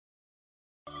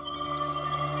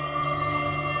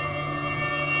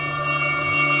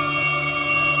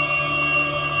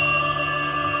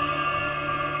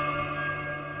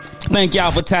Thank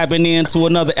y'all for tapping in to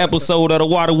another episode of the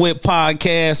Water Whip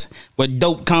Podcast, where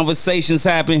dope conversations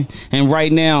happen. And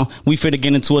right now, we finna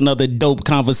get into another dope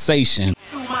conversation.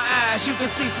 Through my eyes, you can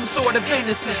see some sort of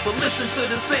innocence, but listen to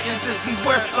the sentences,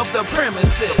 beware of the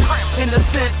premises. In a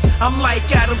sense, I'm like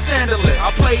Adam Sandler.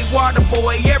 I played water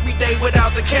boy every day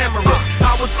without the cameras.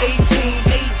 I was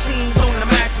 18s on the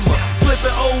maximum,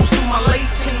 flipping O's through my late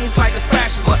teens like a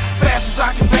spatula. Fast as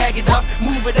I can bag it up,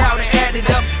 move it out and add it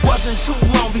up. Wasn't too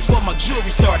long before my jewelry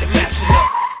started matching up.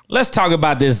 Let's talk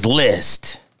about this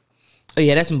list. Oh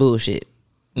yeah, that's some bullshit.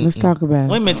 Let's talk about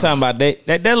it. Women talking about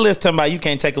that list talking about you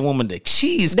can't take a woman to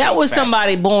cheese. That was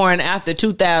somebody born after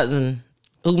 2000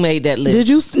 who made that list.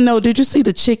 Did you see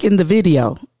the chick in the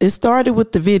video? It started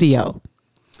with the video.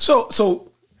 So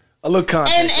a little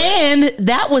context. And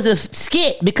that was a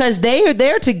skit because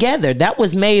they're together. That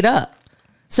was made up.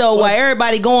 So while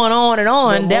everybody going on and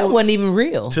on, that wasn't even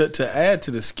real. To add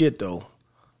to the skit though,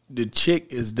 the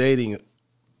chick is dating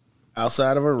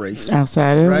outside of her race.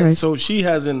 Outside of her race. So she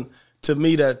hasn't, to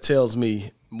me, that tells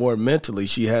me more mentally,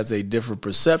 she has a different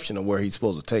perception of where he's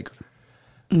supposed to take her.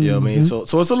 You know what I mean? So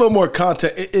it's a little more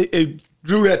context. It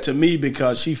drew that to me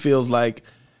because she feels like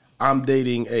I'm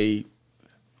dating a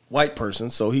white person,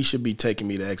 so he should be taking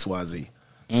me to XYZ.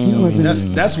 You know what I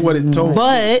mean? That's what it told me.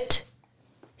 But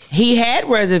he had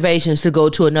reservations to go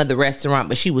to another restaurant,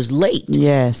 but she was late.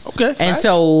 Yes. Okay. And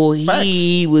so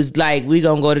he was like, "We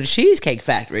gonna go to the Cheesecake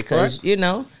Factory because you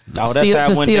know." Oh, that's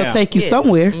how it went down. Take you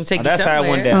somewhere. That's how it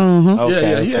went down.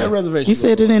 Okay, he had reservations. He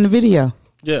said it in the video.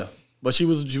 Yeah, but she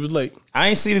was late. I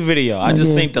ain't see the video. I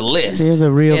just seen the list. There's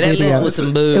a real that video. list was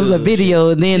some boo. It was a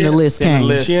video, and then the list came.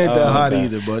 She ain't that hot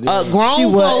either, but Grown She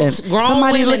folks, wasn't. grown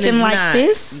Somebody women looking is like not.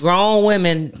 this? Grown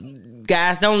women,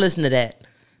 guys, don't listen to that.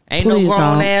 Ain't Please no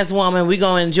grown don't. ass woman. We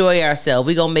gonna enjoy ourselves.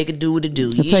 We gonna make it do what it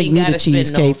do. To take me to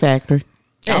Cheesecake Factory.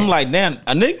 I'm like, damn,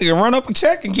 a nigga can run up a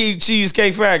check and keep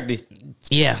Cheesecake Factory.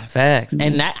 Yeah, facts.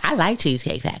 And I like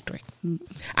Cheesecake Factory.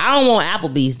 I don't want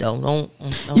Applebee's though. Don't.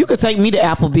 You could take me to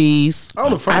Applebee's.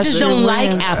 on the first I just date. don't like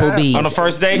Applebee's. On the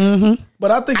first date? Mm-hmm.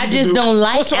 But I think I you just don't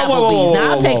like What's wrong- Applebee's. whoa, Now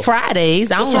I'll whoa. take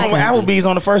Fridays. I What's don't wrong like with Applebee's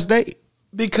on the first date?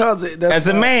 because that's As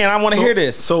a man, I want to hear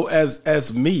this. So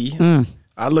as me,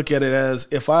 I look at it as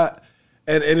if and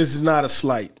this is not a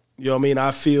slight. You know what I mean? I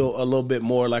feel a little bit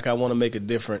more like I want to make a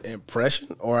different impression,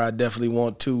 or I definitely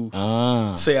want to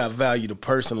say I value the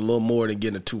person a little more than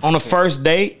getting a 2 for On the 10. first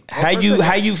date, how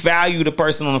you value the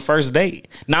person on the first date?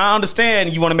 Now I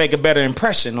understand you want to make a better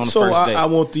impression on the first date.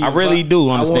 I really do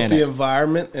understand I want the that.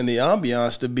 environment and the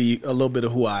ambiance to be a little bit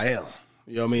of who I am.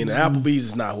 You know what I mean? Applebee's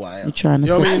is not who I am. You trying to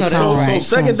know what I mean? set the tone. So Right.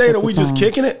 second Trying to date, set are we the just tone.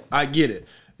 kicking it? I get it.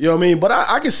 You know what I mean? But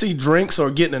I can see drinks or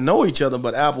getting to know each other.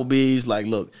 But Applebee's, like,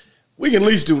 look, we can at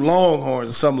least do Longhorns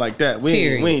or something like that. We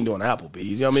ain't doing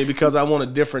Applebee's. You know what I mean? Because I want a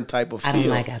different type of feel. I don't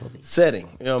like Applebee's. Setting.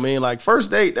 You know what I mean? Like first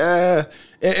date,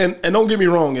 and don't get me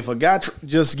wrong. If a guy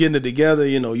just getting it together,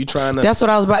 you know, you trying to. That's what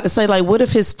I was about to say. Like, what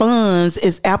if his funds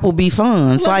is Applebee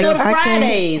funds? Let's Like, go to I can't.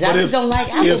 Fridays. I just don't like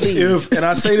Applebee's. and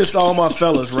I say this to all my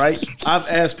fellas, right? I've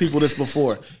asked people this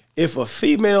before. If a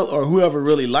female or whoever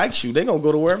really likes you, they gonna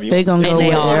go to wherever you. They gonna go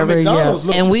they are. wherever. McDonald's. Yeah.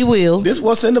 Look, And we will. This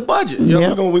what's in the budget. You know,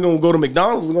 Yeah. we're gonna go to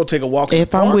McDonald's. We're gonna take a walk. In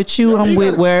If the I'm park. with you, I'm You with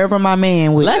gotta- wherever my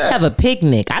man with. Let's have a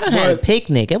picnic. I done had a But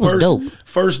picnic. It was dope.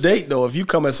 First date though, if you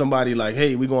come at somebody like,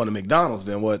 "Hey, we going to McDonald's,"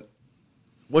 then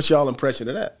what's y'all impression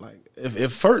of that? Like,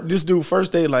 if this dude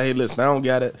first date like, "Hey, listen, I don't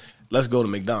got it. Let's go to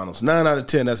McDonald's." 9 out of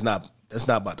 10, that's not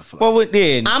about to fly. Well, we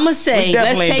did. I'm going to say, We let's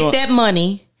definitely take doing- that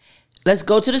money. Let's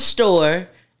go to the store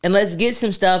and let's get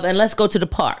some stuff and let's go to the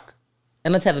park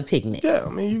and let's have a picnic. Yeah, I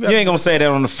mean, you got. You ain't gonna say that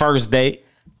on the first date.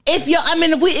 If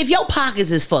your pockets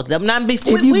is fucked up, not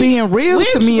before. If you being real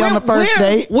to me on the first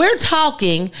date. we're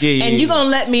talking, Yeah, and you're gonna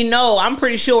let me know. I'm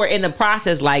pretty sure in the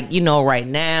process, like right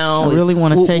now, I really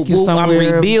wanna take you somewhere.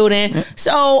 I'm rebuilding,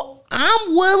 so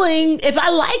I'm willing. If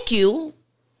I like you,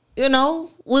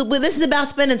 this is about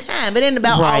spending time. It ain't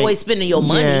about Right. always spending your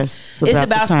money. Yes, it's about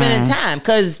about the spending time. time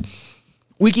because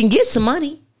we can get some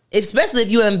money, especially if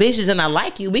you're ambitious and I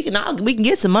like you. We can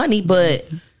get some money, but.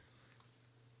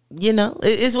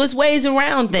 It's ways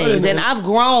around things, and I've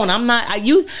grown.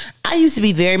 I used to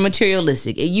be very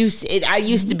materialistic. I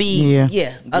used to be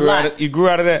a lot. You grew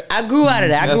out of that. I grew out of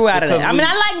that. That's because I mean,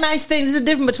 I like nice things. There's a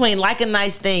difference between liking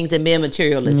nice things and being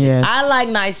materialistic. Yes. I like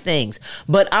nice things,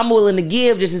 but I'm willing to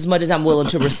give just as much as I'm willing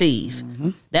to receive.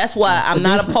 That's why I'm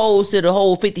not opposed to the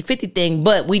whole 50-50 thing,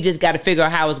 but we just got to figure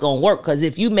out how it's going to work. Because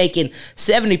if you making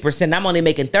 70%, I'm only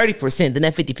making 30%, then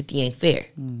that 50-50 ain't fair.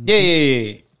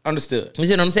 Yeah. Understood. You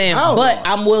see what I'm saying? I don't But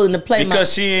know. I'm willing to play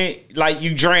Because she ain't like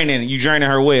you draining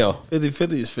her well.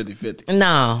 50-50 is 50-50.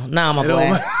 No, my It don't boy.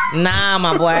 matter. Nah,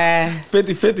 my boy.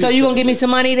 50-50. So you gonna give me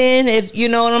some money then? If you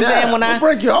know what I'm saying? When we'll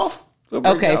break you off. We'll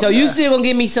break okay, you so off. you still gonna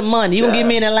give me some money? You gonna give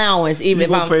me an allowance even You if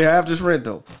gonna I'm pay half this rent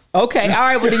though. okay? All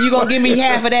right, well then you gonna give me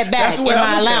half of that back in the way my I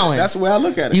look at it. allowance. That's the way I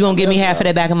look at it. You gonna give me half of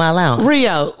that back in my allowance?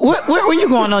 Rio, where were you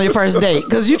going on your first date?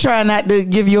 Because you trying not to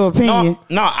give your opinion.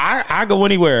 No, I go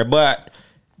anywhere, but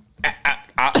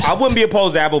I wouldn't be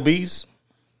opposed to Applebee's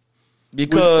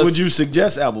because Would you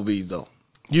suggest Applebee's though?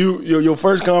 Your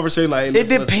first conversation, like, hey, it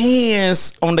listen,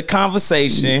 depends on the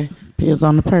conversation, Depends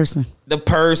on the person. the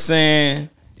person.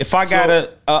 If I got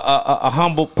a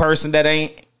humble person that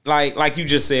ain't like you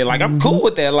just said, like I'm cool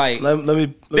with that. Like let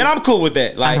me then I'm cool with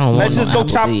that. Like don't let's want just no go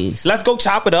chop. Applebee's. Let's go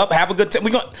chop it up. Have a good time.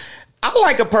 I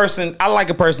like a person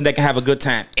that can have a good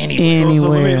time anywhere. So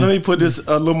let Anywhere. me put this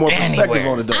a little more perspective Anywhere.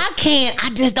 on it though. I can't. I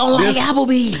just don't like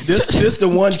Applebee's. This the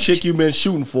one chick you've been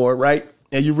shooting for, right?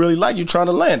 And you really like, you trying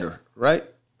to land her, right?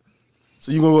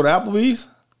 So you gonna go to Applebee's?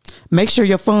 Make sure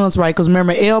your funds right, because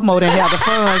remember Elmo didn't have the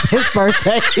funds his first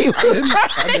day. He was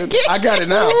trying to get. I got it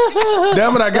now.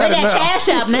 Damn it, I got They it got now. Cash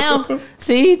App now.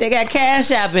 See, they got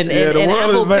Cash App and, Yeah, the and world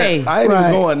Apple is Pay. advanced. I ain't Right.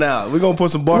 even going now. We're gonna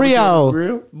put some barbecue Rio. on the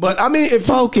grill. But I mean, if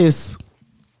Focus.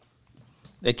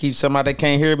 They keep somebody that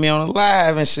can't hear me on the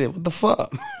live and shit. What the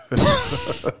fuck?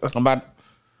 I'm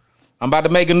about to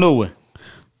make a new one.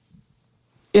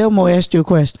 Elmo asked you a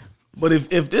question. but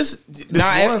if this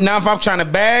Now, one, now if I'm trying to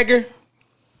bag her,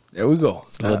 there we go.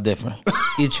 it's a little different.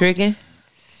 You tricking?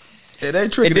 It ain't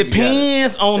It tricky.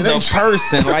 depends on It the ain't-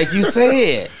 person, like you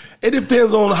said. It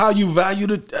depends on how you value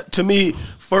it. To me,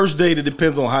 first date, it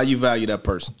depends on how you value that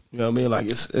person. You know what I mean? Like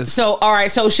it's So, all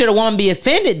right. So, should a woman be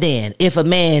offended then if a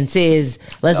man says,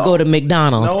 "Let's No. go to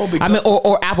McDonald's"? No, because- I mean,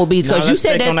 or Applebee's, No, because you let's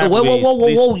said stick on that. Whoa, whoa, whoa, whoa,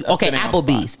 Applebee's. whoa. Let's Okay, sit down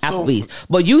Applebee's, spot. Applebe's.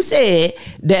 But you said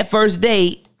that first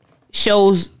date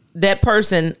shows that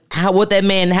person how the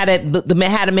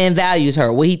man values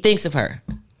her, what he thinks of her.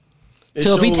 it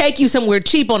So if he shows- take you somewhere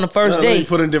cheap on the first let me date,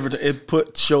 put it in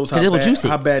different. Shows how 'Cause it's what you see.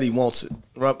 bad he wants it.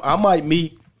 Right? I might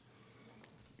meet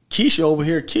Keisha over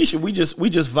here. Keisha, we just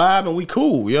vibe and we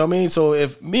cool. You know what I mean? So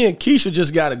if me and Keisha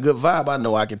just got a good vibe, I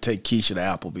know I can take Keisha to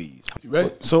Applebee's. You ready?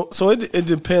 So it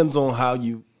depends on how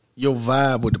your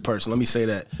vibe with the person. Let me say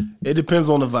that. It depends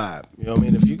on the vibe. You know what I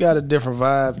mean? If you got a different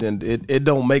vibe, then it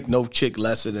don't make no chick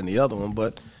lesser than the other one.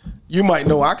 But you might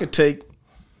know I could take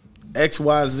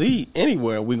XYZ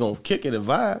anywhere and we gonna kick it and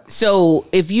vibe. so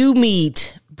if you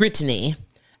meet Brittany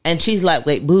and she's like,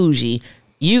 wait, bougie,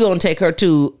 you gonna take her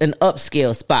to an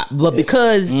upscale spot. But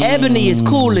because Ebony is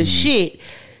cool as shit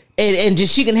and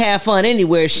just she can have fun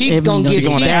anywhere, she Ebony gonna gonna get be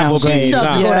going to She's Applebee's, up to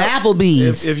huh? go to Yeah.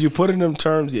 Applebee's. If you put it in them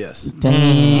terms, yes.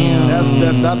 Damn.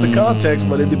 That's not the context,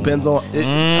 but it depends on it. That's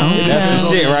depends some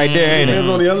on- shit right there, ain't Depends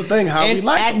it? on the other thing, how we and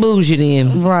like act it. bougie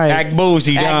then. Right. Act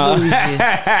bougie, Act dog. bougie.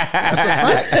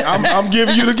 I'm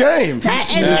giving you the game.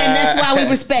 And that's why we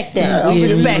respect that. We Yeah,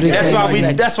 respect yeah,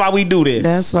 that. That's why we do this.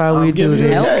 That's why we I'm do giving you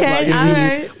this. the game. Okay, Like, all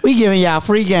right. We giving y'all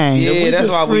free game. Yeah, we that's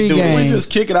just why we free do game. We this.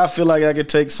 just kick it. I feel like I could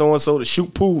take so and so to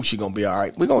shoot pool. She gonna be all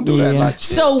right. We gonna do that. Yeah. Like shit.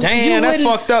 So you Damn, that's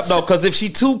wouldn't- fucked up though. Because if she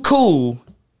too cool,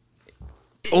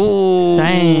 ooh,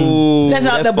 Dang. That's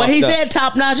out there. But he fucked up. said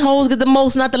top notch hoes get the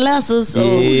most, not the lesser. So.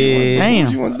 What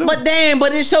Damn. you want to do? But damn,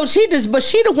 but she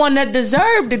the one that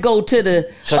deserved to go to the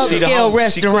 'Cause she the upscale hum-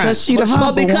 restaurant. Because she the But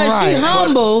humble because one, she right.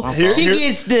 humble, Here- she here-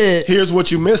 gets the. Here's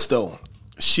what you missed though.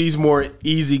 She's more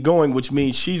easygoing, which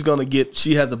means she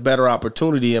has a better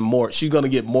opportunity and more. She's gonna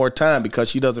get more time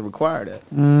because she doesn't require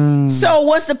that. So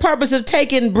what's the purpose of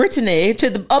taking Brittany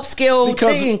to the upscale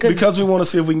thing? Because we want to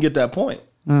see if we can get that point.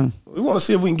 We want to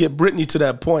see if we can get Brittany to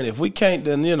that point. If we can't,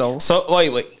 then So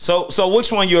wait. So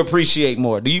which one you appreciate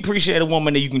more? Do you appreciate a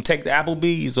woman that you can take to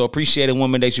Applebee's, or appreciate a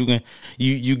woman that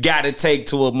you got to take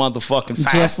to a motherfucking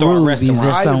Jeff 5-star Ruby's restaurant?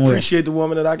 or I somewhere. appreciate the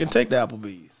woman that I can take to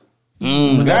Applebee's.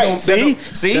 Right. See,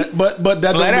 But that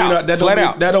don't Flat mean out. our, that, don't Flat mean,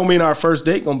 out. that don't mean our first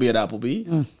date gonna be at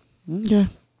Applebee's. Okay.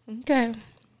 Okay.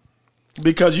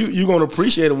 Because you gonna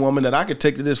appreciate a woman that I could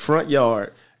take to this front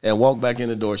yard and walk back in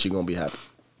the door. She gonna be happy.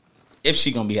 if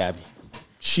she gonna be happy.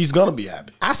 She's gonna be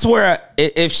happy. I swear,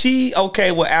 if she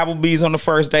okay with Applebee's on the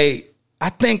first date, I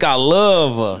think I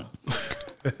love her.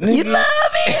 You love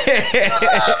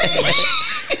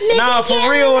it. Nah,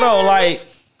 for real though. Like,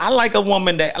 I like a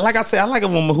woman that, like I said, I like a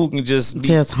woman who can just be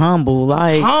Just humble.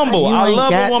 Like humble. you I ain't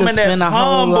love got a to woman that's spend a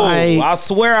whole humble. life- I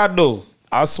swear I do.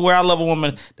 I swear I love a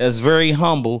woman that's very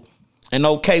humble and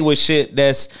okay with shit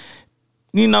that's,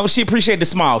 she appreciate the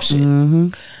small shit.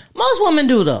 Most women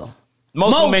do though.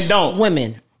 Most women don't.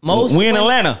 Women. Most we in women-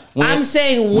 Atlanta. I'm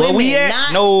saying women, where we at?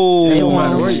 not No, They matter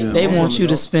where want, you at. they want you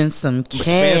to spend some cash.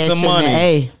 Spend some money.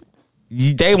 Hey,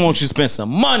 they want you to spend some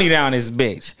money down this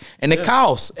bitch, and it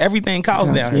costs. Everything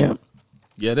costs down here.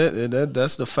 Yeah,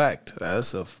 that's the fact.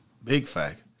 That's a big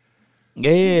fact.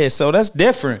 Yeah, so that's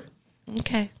different.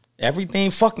 Okay. Everything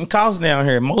fucking costs down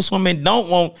here. Most women don't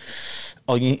want.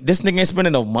 Oh, this nigga ain't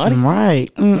spending no money. right.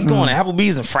 You going to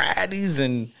Applebee's and Fridays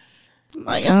and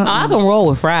Like, I can roll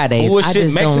with Fridays. I bullshit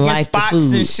just Mexican don't like the spots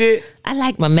food. and shit. I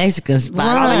like my Mexican spots.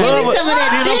 Right. Give Love me it. some of See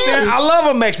what I'm that saying? dip. I love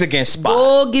a Mexican spot.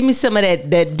 Oh, give me some of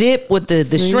that dip with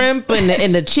the shrimp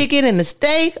and the chicken and the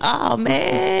steak. Oh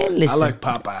man, listen. I like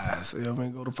Popeyes. You know what I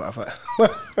mean? Go to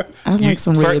Popeyes. I like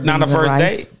some red Not the beans and first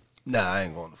rice. date. Nah, I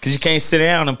ain't going to. Because you can't sit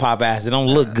down in Popeyes. It don't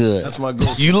look good. That's my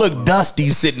go-to. You look dusty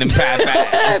sitting in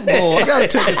Popeyes. You gotta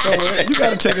take it somewhere. You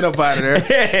gotta take it up out of there.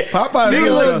 Popeyes Nigga is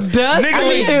look dust. dusty. Nigga look I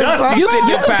mean, dusty you sitting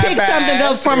in can pick Popeyes. something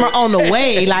up from her on the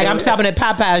way. Like I'm stopping at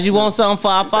Popeyes. You want something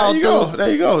before I fall There you through? go.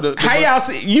 There you go. How y'all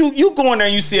see you go in there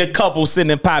and you see a couple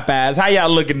sitting in Popeyes? How y'all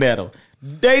looking at them?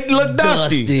 They look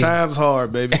dusty. Dusty. Time's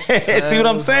hard, baby. See what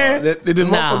I'm saying? The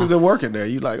Nah. motherfuckers that working there,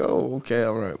 you like, oh, okay,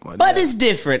 all right. My But dad. it's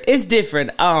different. It's different.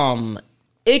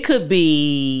 It could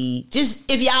be just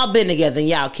if y'all been together and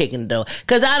y'all kicking the door.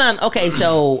 Cause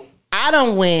so I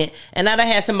done went and I done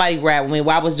had somebody rap with me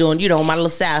while I was doing, my little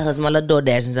side hustle, my little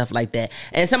DoorDash and stuff like that.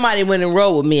 And somebody went and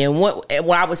rode with me. And when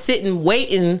I was sitting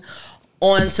waiting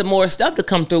on some more stuff to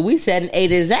come through, we sat and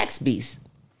ate at Zaxby's.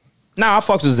 Nah, I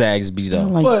fucked with Zaxby's I though.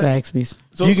 like But- Zaxby's.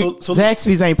 So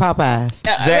Zaxby's ain't Popeyes.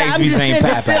 Zaxby's ain't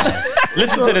Popeyes.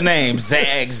 Listen to the name,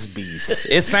 Zaxby's.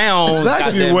 It sounds. Zaxby's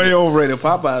goddamn- way overrated.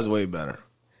 Popeyes way better.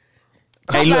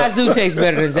 Hey, look. Popeyes do taste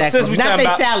better than Since Zaxby's. we Not talking they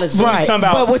about- salads. so we Right, talking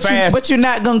about but fast- you're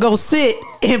not gonna go sit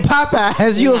in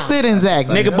Popeyes. You'll Nah. sit in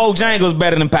Zaxby's. Nigga, Bojangles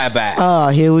better than Popeyes. Oh,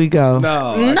 here we go.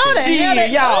 No, No, the Shit, hell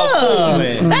they y'all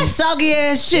fooling. That's soggy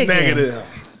ass chicken. negative.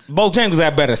 Bojangles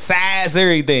have better size,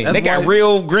 everything. That's They got white-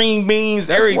 real green beans,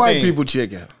 everything. White people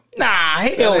chicken. Nah,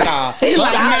 hell nah. He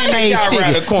like mayonnaise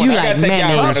chicken. You like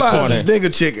mayonnaise Popeyes is corner.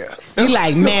 nigga chicken. You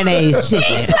like mayonnaise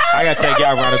chicken. I gotta take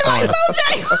y'all around the corner.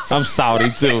 I'm salty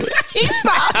too.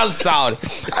 I'm salty.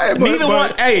 Hey, but- Neither but-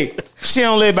 one. Hey, she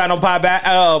don't live by no Popeye.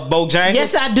 Bojangles.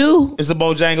 Yes, I do. It's a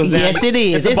Bojangles down. Yes, it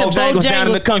is. It's a Bojangles down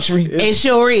in the Bojangles. country. It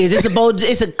sure is. It's a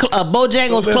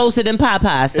Bojangles listen, closer than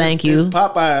Popeyes. Thank you. It's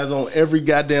Popeyes on every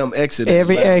goddamn exit.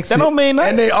 Every exit. That don't mean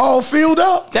nothing. And they all filled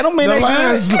up. That don't mean The they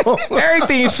lines good. long.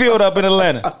 Everything filled up in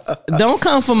Atlanta. Don't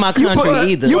come from my country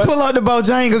either. You pull up the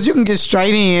Bojangles, you can get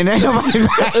straight in. Ain't nobody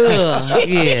Ugh,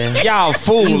 yeah. Y'all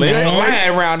fooling. It's a mad?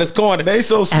 line around this corner. They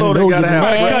so slow I they know gotta you have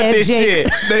mad. Cut this Jake.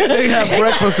 shit. they have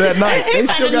breakfast at night. They He's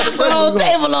about still to got knock the whole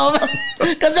breakfast going. table over.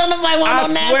 Because don't nobody want I no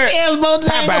swear, nasty ass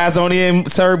Bojangles. Popeyes don't even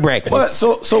serve breakfast. But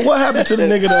so what happened to the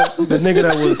nigga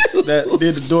that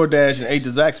did the DoorDash and ate the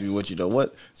Zaxby with you though?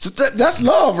 What? So that's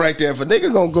love right there. If a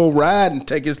nigga gonna go ride and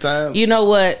take his time, You know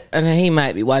what? And he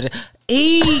might be watching.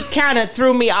 He kind of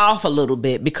threw me off a little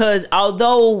bit because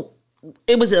although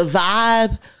it was a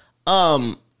vibe,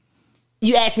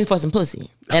 you asked me for some pussy,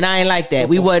 and I ain't like that.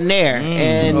 We wasn't there,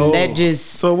 and that just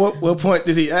So what point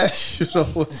did he ask you?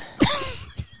 What's-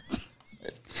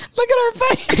 Look at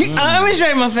her face. let me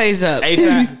straighten my face up.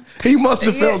 ASAP. he must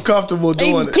have felt comfortable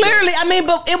doing it. Clearly, I mean,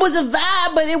 but it was a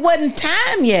vibe, but it wasn't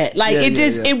time yet. Like Yeah, it yeah,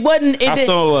 just, yeah. it wasn't. It I did,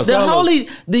 saw it was. the Fellas. holy.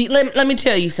 Let me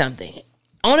tell you something.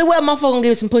 Only way a motherfucker gonna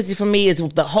give some pussy for me is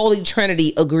if the Holy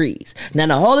Trinity agrees. Now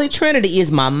the Holy Trinity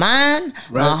is my mind,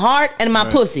 my Right. heart, and my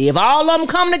pussy. If all of them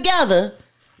come together,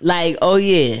 like, oh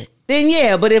yeah. Then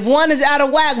yeah, but if one is out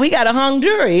of whack, we got a hung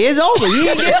jury. It's over. You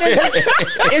ain't get this.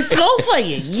 It's slow for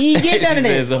you. You ain't get none of She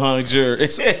says this. a hung jury.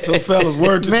 So fellas,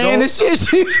 word to Man, don't, the shit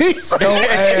she be saying. don't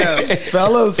ask,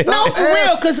 fellas. No, don't for ask.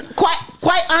 real. Because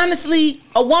quite honestly,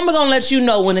 a woman gonna let you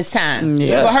know when it's time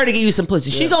Yeah. for her to give you some pussy.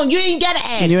 She you ain't gotta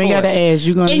ask. You ain't for gotta it. ask.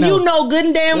 You gonna And know. you know good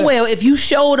and damn well if you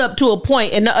showed up to a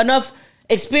point and enough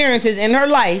experiences in her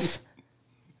life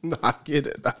No, I get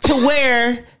it. to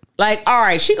where, like, all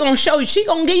right, she gonna show you, she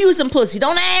gonna give you some pussy.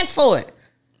 Don't ask for it.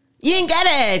 You ain't gotta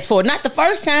ask for it. Not the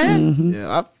first time.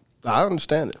 Yeah, I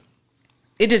understand it.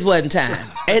 It just wasn't time.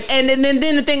 and then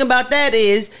the thing about that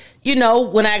is,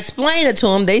 when I explained it to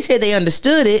them, they said they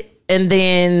understood it, and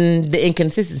then the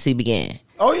inconsistency began.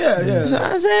 Oh yeah.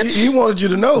 I said- he wanted you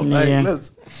to know. Like, Yeah.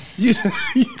 listen, you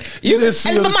didn't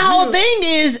see But my whole thing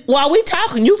is, while we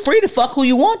talking, you free to fuck who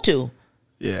you want to.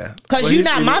 Yeah, Cause But you he-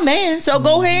 not he- my man. So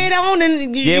go ahead on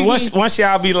and Yeah, once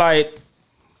y'all be like,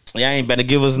 y'all ain't better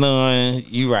give us none.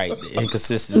 You right. The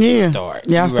inconsistency Yeah. start.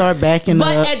 Y'all You start right. backing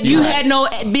But up. you had no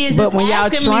business But when y'all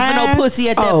asking me for no trying- pussy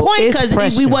at that Oh, point it's because we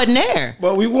pressure. wasn't there.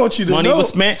 But we want you to Money know. was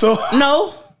spent. So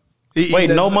No, Wait,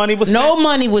 no money was No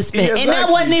money was spent, He and that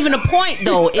has wasn't Zaxby's. even a point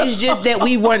though. It's just that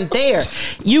we weren't there.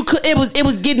 You could. It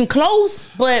was getting close,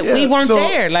 but we weren't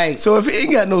there. Like so, if he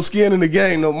ain't got no skin in the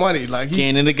game, no money, like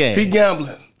Skin in the game. he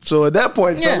gambling. So at that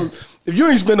point, Yeah. fellas, if you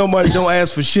ain't spend no money, don't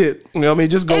ask for shit. You know what I mean?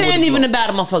 Just go. it with ain't the even flow. about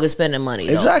a motherfucker spending money.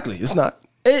 Though. Exactly. It's not.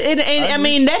 I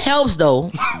mean, that helps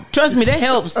though. Trust me, that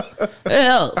helps. It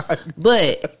helps,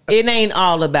 but it ain't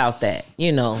all about that,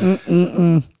 you know.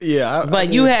 Yeah.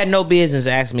 But you had no business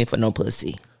asking me for no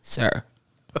pussy, sir.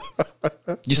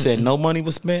 You said no money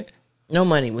was spent? No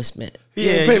money was spent. He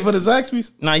ain't paid for the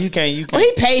Zaxby's. Nah, you can't. You Well,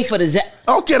 can't. he paid for the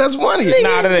Okay, that's money.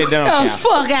 Nah, they don't the count.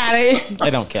 fuck out of here. They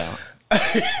don't count.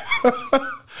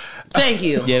 Thank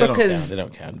you. Yeah, they don't count. Because They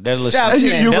don't count. That little Stop shit,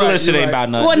 saying You that right, little shit you ain't right. about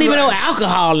nothing. wasn't even no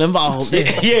alcohol involved. Yeah,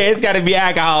 it's got to be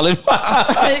alcohol involved.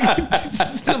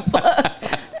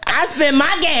 I spent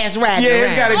my gas riding Yeah,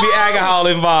 it's got to be alcohol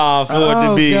involved for it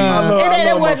to be. God. I It ain't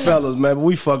love my what- fellas, man, but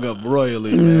we fuck up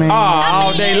royally, man.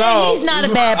 All day long. He's not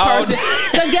a bad All person. day-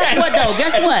 Because guess what, though?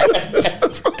 Guess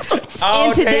what? All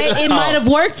And today, day it long. might have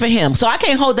worked for him. So I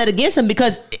can't hold that against him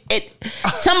because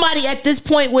somebody at this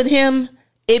point with him,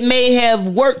 it may have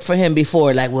worked for him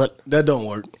before. Like, well, That don't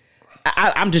work.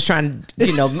 I'm just trying to,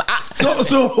 you know.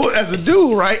 So as a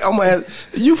dude, right? I'm gonna ask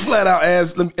you flat out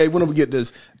ask. Hey, when do we get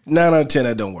this? 9 out of 10,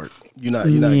 that don't work. You're not.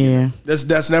 Yeah. Getting it.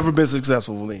 That's never been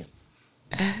successful for me.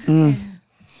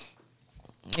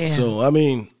 Yeah. So I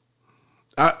mean,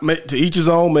 to each his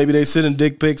own. Maybe they send in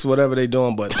dick pics, whatever they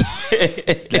doing, but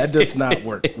that does not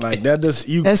work. Like that does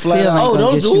you That's flat still out. Oh,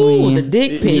 gonna those get you in. the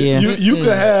dick pics. Yeah. You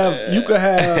could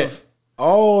have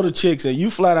all the chicks and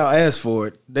you flat out ask for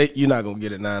it. You're not gonna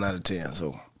get it 9 out of 10.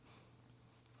 So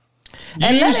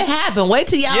And let it happen. Wait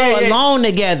till y'all Yeah, yeah. alone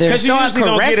together. Because you Start usually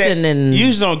don't get it. caressing and You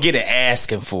usually don't get it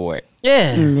asking for it.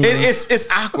 yeah. It's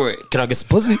awkward. Can I get some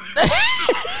pussy?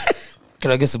 Can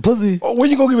I get some pussy?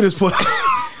 when you gonna give me this pussy?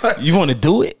 You want to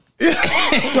do it?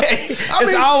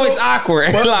 It's always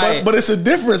awkward. But it's a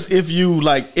difference if you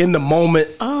like in the moment.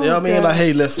 You know what I mean? God. Like,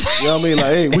 hey, listen. You know what I mean? Like,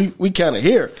 hey, we kind of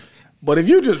here. But if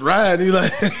you just ride, you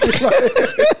like,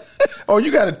 oh,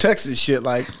 you got to text this shit.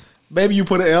 Like, maybe you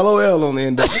put an LOL on the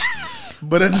end of it.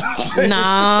 But it's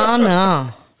No.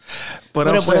 But What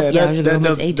I'm up, saying y'all? Your girl,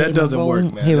 Miss that AJ doesn't work,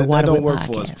 Malone, man. here That with Water don't Whip work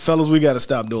for us, Podcast. fellas. We got to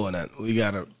stop doing that. We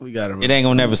gotta. it ain't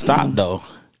gonna never stop though.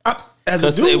 As a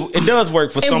 'Cause dude, it does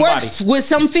work for It somebody. works with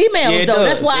some females Yeah, it though. does.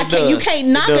 That's why It you does. can't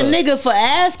knock It a does. nigga for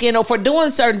asking or for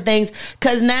doing certain things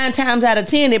because 9 times out of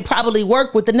 10 it probably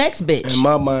worked with the next bitch. in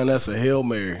my mind, that's a Hail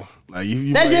Mary. Like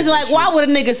you That's might just hit like that why shit. would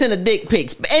a nigga send a dick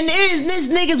pics? And there's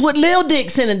niggas with lil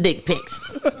dick sending dick pics.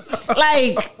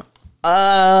 Like,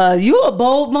 you a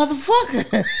bold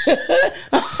motherfucker.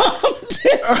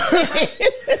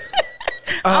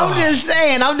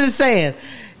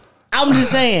 I'm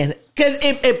just saying. Because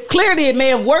it clearly it may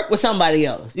have worked with somebody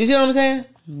else. You see what I'm saying?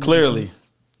 Clearly.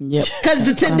 Yep.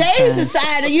 Because today's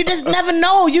society, you just never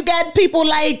know. You got people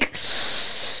like.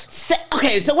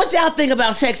 Okay, so what y'all think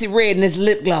about Sexy Red and this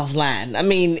lip gloss line? I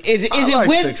mean, is it like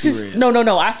with Sexy Red.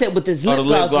 No. I said with this Oh, lip, the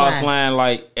lip gloss line. line,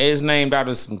 like it's named out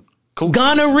of some coochie.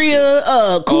 Gonorrhea,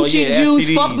 coochie yeah, juice,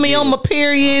 STDs, fuck me yeah. on my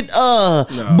period,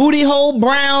 booty hole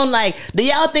brown. Like, do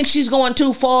y'all think she's going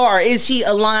too far? Or is she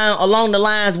along the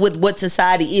lines with what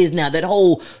society is now? That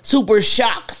whole super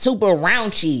shock, super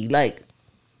raunchy, like.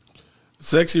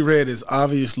 Sexy Red is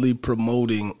obviously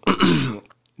promoting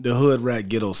the hood rat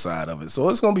ghetto side of it. So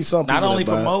it's gonna be something. Not only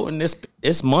promoting this,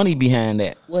 it's money behind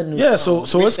that. What new Yeah, song?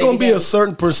 so Rich it's gonna Baby be a Daddy?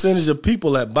 certain percentage of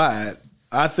people that buy it.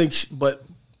 I think, but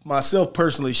myself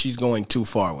personally, she's going too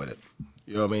far with it.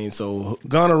 You know what I mean? So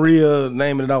gonorrhea,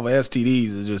 naming it off of STDs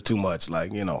is just too much.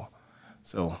 Like, you know,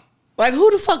 so Like, who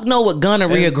the fuck know what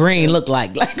gonorrhea And- green look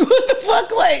like? Like, what the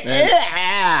fuck? Like,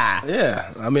 yeah.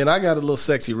 yeah. I mean, I got a little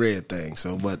Sexy Red thing.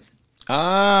 So, but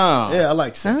Oh. yeah, I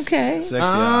like sexy. Okay. Sexy.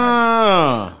 all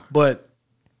right. Oh. But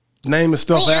naming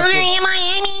stuff after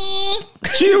Miami.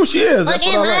 she who she is. That's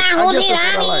what I like. I guess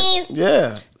that's what I like.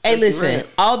 Yeah. Hey, Sexy listen. Red.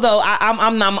 Although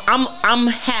I'm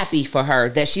happy for her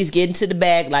that she's getting to the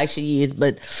bag like she is,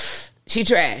 but she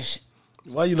trash.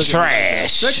 Why you looking at me like that?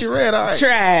 Trash. Sexy Red, all right.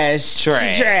 Trash.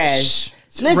 Trash. She trash.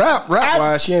 Listen, Rap I-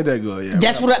 wise, she ain't that good. Yeah,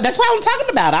 That's what I'm talking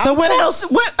about. So what else?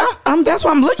 What? That's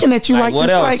why I'm looking at you Like, like what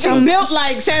this. else? Like She I'm built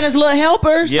like Santa's little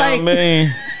helper. Yeah, like, I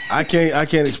mean, I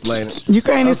can't explain it. you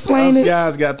can't explain us it.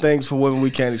 guys got things for women we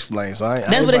can't explain. So I ain't,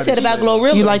 that's what they said about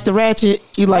Glorilla. You like the ratchet?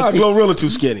 You like the? Glorilla too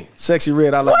skinny. Sexy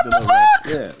Red, I like What the the little fuck?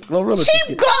 red. Yeah, Glorilla too She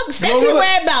skinny. Sexy Glorilla-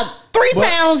 Red about 3 But-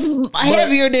 pounds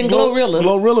heavier than Glorilla.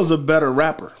 Glorilla's a better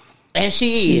rapper. And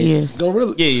she She is. is.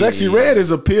 Glorilla, Yeah, yeah, Sexy yeah. Red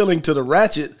is appealing to the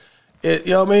ratchet, You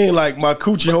know what I mean? Like my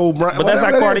coochie hole brown. But that's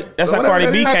how Cardi. That's how Cardi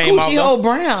B came out. Coochie Though. hole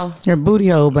brown. Your booty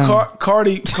hole brown.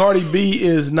 Cardi B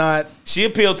is not. She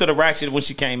appealed to the ratchet when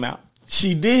she came out.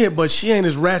 She did, but she ain't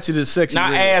as ratchet as Sexy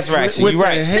Not Red. as ratchet. With You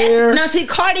right. the hair. Now see,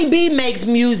 Cardi B makes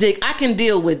music I can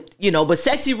deal with, but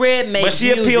Sexy Red makes. But she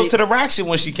music. appealed to the ratchet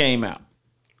when she came out.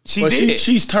 She But did.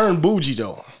 she's turned bougie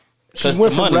though. She 'Cause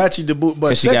went the from money. ratchet to bougie, but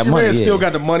 'Cause she got Sexy money, Red yeah. still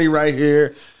got the money right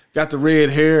here. Got the red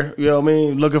hair. You know what I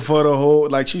mean? Looking for the whole.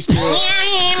 Like she's still.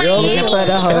 You know what I mean? Looking for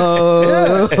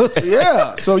the hoes.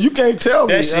 Yeah. So you can't tell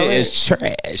me. that shit I mean, is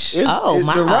trash.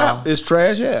 The rap is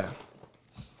trash. Yeah.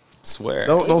 Swear.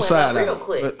 Don't side real out.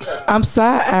 quick. I'm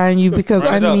side eyeing you because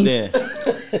Run I it up need.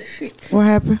 then. What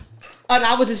happened? Oh, no,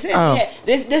 I was just saying, Oh.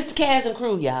 this the cast and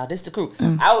crew, y'all. This the crew.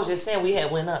 I was just saying we had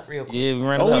went up real quick. Yeah, we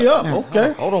ran it Oh, up. we up.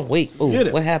 Okay. Hold on, wait. Ooh, Get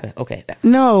it. what happened? Okay.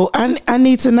 No, I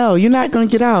need to know. You're not gonna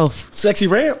get off. Sexy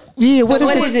Red. Yeah, what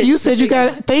what is is it? it? You said you got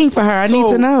a thing for her. I need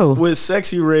to know. With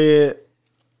Sexy Red,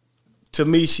 to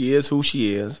me, she is who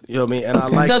she is. You know what I mean? And I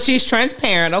like. So she's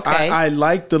transparent, okay. I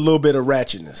like the little bit of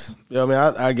ratchetness. You know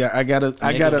what I mean? I gotta.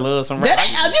 Niggas love some that,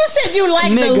 ratchet. you said you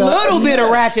like the Nigga. little bit of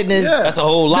ratchetness. Yeah. That's a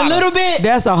whole lot. The little bit.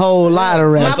 That's a whole lot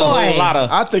of That's rest. a whole boy. lot of.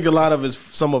 I think a lot of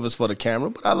some of it's for the camera,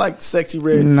 but I like Sexy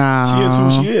Red. Nah. She is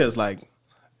who she is. Like,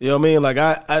 you know what I mean?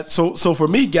 Like so for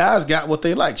me, guys got what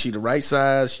they like. She the right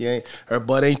size. Her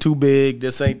butt ain't too big.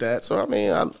 This ain't that. So I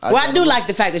mean, I do like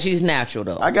the fact that she's natural,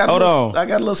 though. I got Hold on. I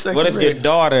got a little Sexy What if Red. your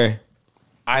daughter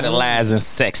idolizing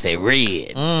Sexy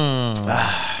Red?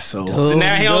 So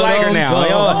now he don't like her now.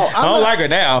 I don't like her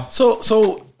now.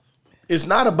 So it's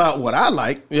not about what I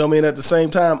like. You know what I mean? At the same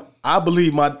time, I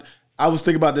believe I was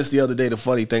thinking about this the other day. The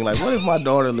funny thing, like, what if my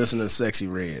daughter listened to Sexy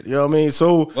Red? You know what I mean?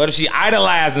 So What if she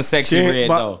idolizing Sexy she ain't- Red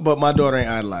though? but my daughter ain't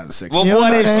idolizing Sexy. Well, Red.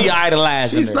 what know if that? she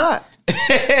idolizing She's her? not,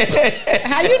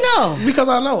 How you know? because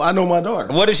I know my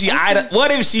daughter. What if she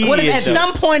What if she What if is? at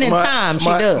some point in time she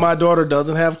does? My daughter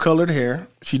doesn't have colored hair.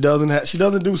 She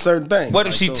doesn't do certain things. What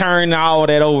if Like, she so- turned all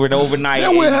that over to overnight?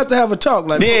 Then we'll have to have a talk.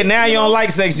 Like, Yeah, now you don't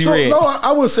like Sexy So, Red. no,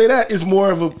 I would say that is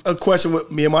more of a question with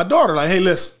me and my daughter. Like, hey,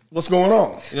 listen, what's going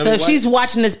on? You know So what I if mean? she's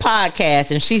watching this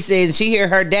podcast and she says she hear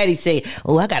her daddy say,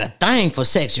 "Oh, I got a thing for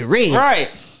Sexy Red," Right.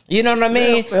 You know what I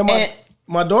mean? And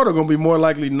my daughter gonna be more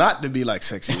likely not to be like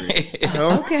Sexy Red. You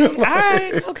know? Okay, all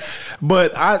right, okay.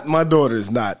 But my daughter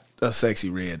is not a Sexy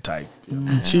Red type. You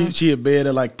know? She in bed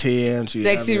at like 10.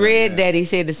 Sexy Red daddy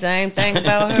said the same thing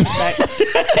about her. Like,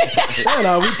 Yeah,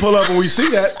 now we pull up and we see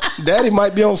that daddy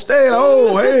might be on stage.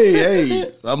 Oh,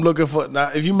 hey, I'm looking for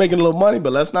now. If you're making a little money,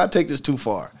 but let's not take this too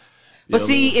far. You but know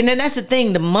what I mean? see, and then that's the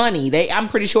thing, the money. I'm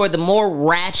pretty sure the more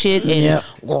ratchet and Yep.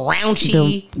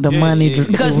 grouchy. The money yeah.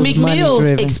 Because it was Meek money Mills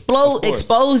driven.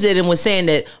 exposed it and was saying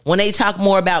that when they talk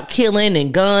more about killing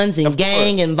and guns and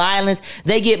gang course. and violence,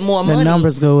 they get more The money.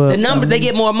 numbers go up. They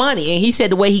get more money. And he said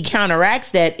the way he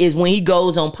counteracts that is when he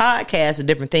goes on podcasts and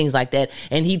different things like that,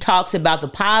 and he talks about the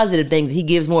positive things. He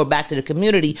gives more back to the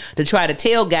community to try to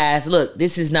tell guys, look,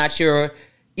 this is not your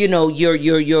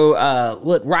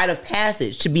what rite of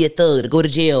passage to be a thug, to go to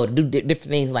jail, to do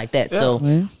different things like that. So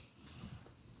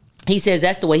he says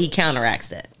that's the way he counteracts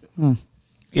that.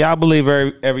 Yeah, I believe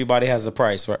everybody has a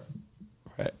price, right?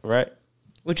 Right.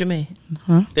 What you mean?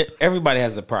 Everybody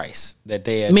has a price that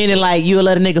they have. Meaning like you'll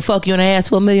let a nigga fuck you in the ass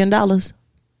for $1 million?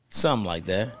 Something like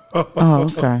that. Oh,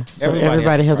 okay. So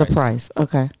everybody has a price.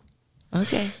 Okay.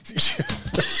 Okay.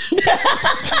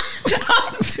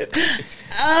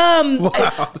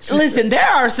 Listen, there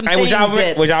are some Hey,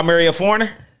 things would y'all marry a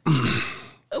foreigner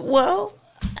well,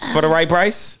 for the right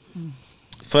price?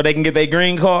 So they can get their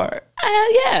green card?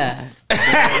 yeah.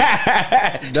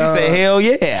 She said, hell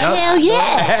yeah. Hell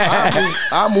yeah.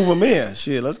 I'll move them in.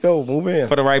 Shit, let's go. Move in.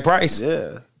 For the right price.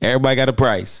 Yeah. Everybody got a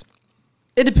price.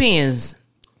 It depends.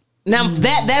 Now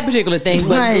that particular thing,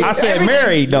 but Right. I said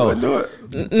married though. Do it.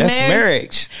 That's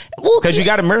marriage. Well, Because you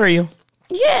got to marry him.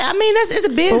 yeah, I mean it's a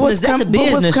But business. That's a but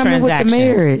business what's coming with the transaction.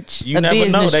 marriage? You A never know.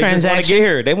 business They just want to transaction. get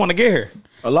here. They want to get here.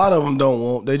 A lot of them don't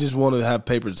want. They just want to have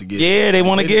papers to get. Yeah, they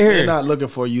want to get They're here. not looking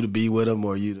for you to be with them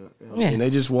or you to. You know what I Yeah. mean, they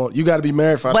just want. You got to be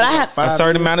married for. But I think, I like have- five A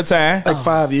certain years, amount of time. like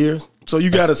 5 years. So you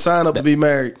got to sign up to be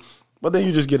married, but then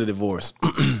you just get a divorce.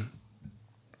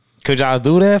 Could y'all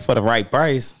do that for the right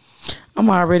price? I'm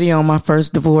already on my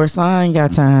first divorce. I ain't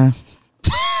got time.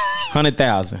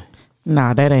 100,000,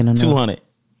 Nah, that ain't enough. 200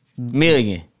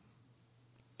 million.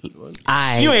 You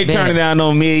ain't bet. turning down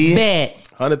no million. Bet.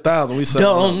 100,000. We said.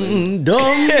 Dum,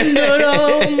 dum,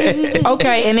 dum.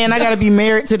 Okay, and then I got to be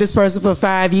married to this person for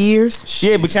 5 years.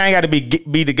 Yeah, but you ain't got to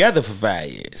be together for 5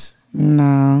 years.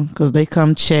 No, because they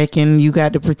come checking. You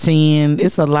got to pretend.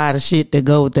 It's a lot of shit that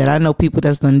go with that. I know people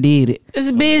that's done did it. It's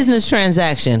a business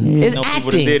transaction. Yeah. It's Know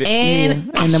people that acting did it.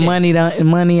 and And the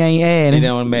money ain't adding. It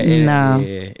don't matter. No.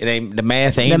 It ain't the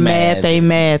math. Ain't The math ain't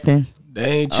mathing. They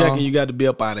ain't checking. You got to be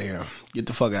up out of here. Get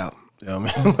the fuck out. You know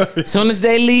what I mean? As soon as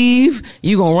they leave,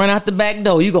 you gonna run out the back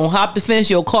door. You gonna hop the fence.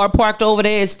 Your car parked over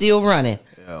there is still running.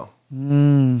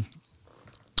 Yeah.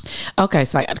 Okay,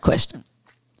 so I got a question.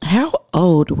 How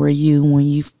old were you when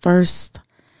you first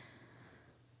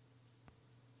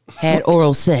Had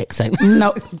oral sex. Like,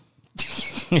 no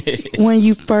when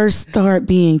you first start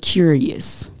being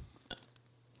curious?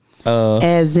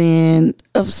 As in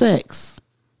of sex.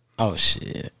 Oh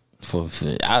shit!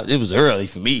 It was early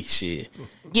for me. Shit.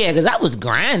 yeah, because I was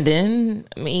grinding.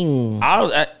 I mean,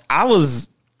 I was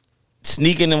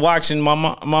sneaking and watching my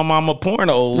mama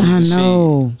pornos. I and shit.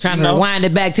 know. trying to rewind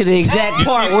it back to the exact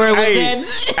part where it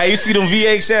was at. Hey, you see them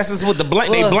VHSs with the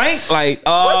blank? They Look. blank? Like,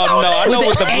 oh What's no, on I that? know Was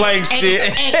what it the blank X,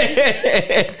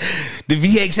 shit. The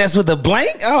VHS with the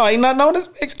blank? Oh, ain't nothing on this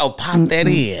picture. Oh, pop that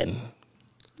in.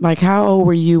 Like, how old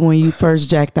were you when you first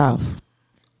jacked off?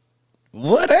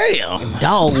 What damn?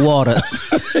 Dog water.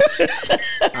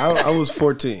 I was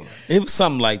 14. It was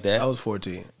something like that. I was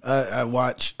 14. I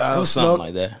watched. It was something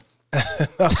like that.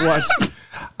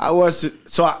 I watched it.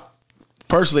 So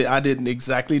personally, I didn't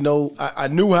exactly know. I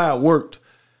knew how it worked,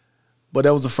 but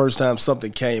that was the first time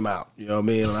something came out. You know what I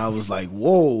mean? And I was like,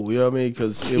 "Whoa!" You know what I mean?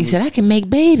 Because He said, I can make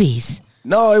babies.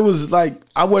 no, it was like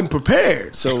I wasn't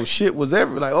prepared. So shit was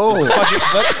ever like, "Oh, What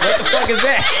the fuck is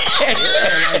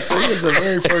that? like, so he was the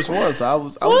very first one." So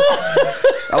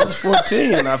I was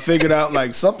 14, and I figured out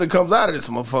like something comes out of this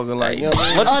motherfucker. Like, you know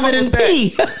what I mean? Other than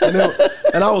pee.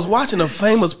 And I was watching a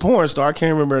famous porn star. I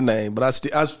can't remember her name, but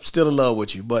I'm still in love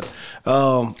with you. But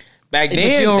Back But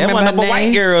then, you don't there remember wasn't no her white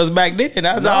name? girls back then.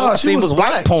 That's all I she seen was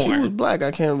black. white porn. She was black.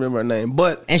 I can't remember her name,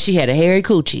 but And she had a hairy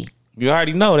coochie. You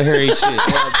already know the hairy shit.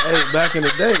 hey, back in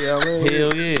the day, you know what I mean?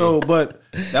 Hell yeah. So, but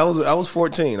I was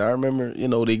 14. I remember,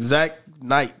 the exact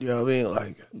night. You know what I mean?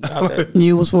 Like,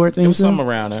 You was 14 It was too? something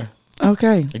around there.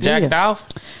 Okay. Jacked yeah. off?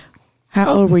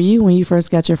 How old were you when you first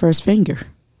got your first finger?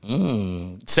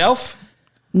 Self?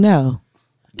 No.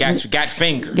 Got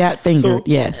fingered. Got fingered, So-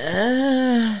 yes.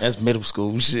 That's middle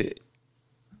school shit.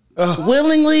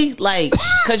 Willingly, like,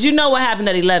 because you know what happened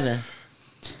at 11.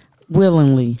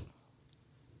 Willingly.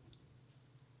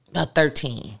 About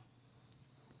 13.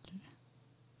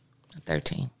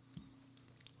 13.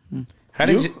 How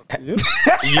did you?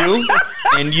 You?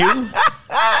 And you?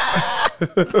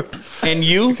 And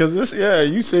you? because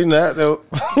you seen that though.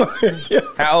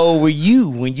 How old were you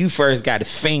when you first got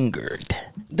fingered?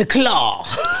 The claw.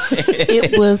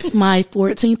 It was my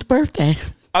 14th birthday.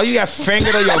 Oh, you got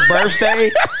fingered on your birthday?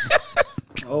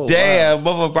 Oh, Damn,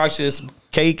 motherfucker brought you this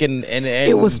cake and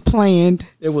It was planned.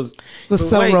 It was. It was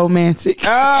so wait. romantic.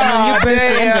 Oh,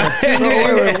 damn.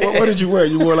 Wait, what did you wear?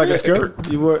 You wore like a skirt?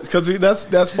 You wore because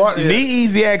that's part. You need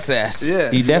easy access.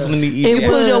 Yeah, You definitely need easy It You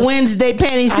put was- your Wednesday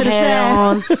panties to I the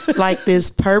had side. on like this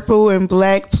purple and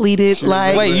black pleated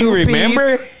like Wait, you two-piece.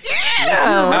 remember?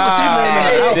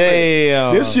 Ah,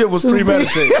 damn. This shit was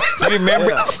premeditated. You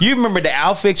remember? You remember the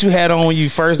outfit you had on when you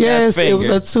first Yes, got it fingered?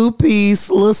 was a two-piece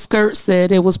little skirt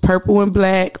set. It was purple and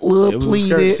black, little It was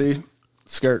pleated. a skirt. See,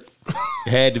 skirt.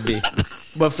 Had to be.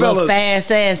 But Little fellas,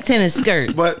 fast ass tennis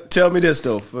skirt. but tell me this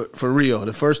though, for real,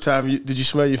 the first time did you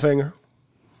smell your finger?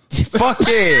 Fuck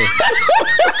yeah.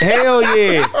 Hell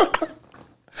yeah.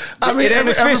 I mean, It ain't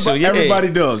official, yeah. everybody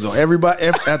does though. Everybody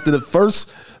after the first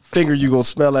finger, you gonna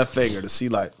smell that finger to see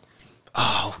like,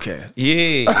 oh, okay.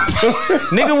 Yeah.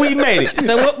 Nigga, we made it.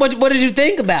 So what did you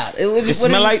think about it? It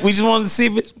smell like, we just wanted to see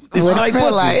if it smell like smell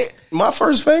pussy. like? My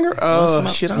first finger,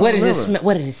 shit. I don't What does it remember. smell?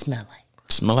 What did it smell like?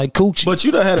 Smell like coochie. But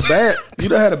you done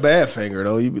had a bad finger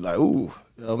though. You be like, ooh,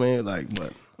 you know what I mean? Like,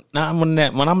 but Nah, when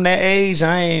I'm that age,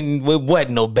 it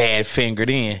wasn't no bad finger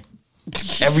then.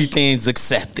 Everything's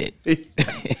accepted.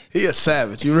 he a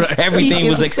savage. You right? Everything He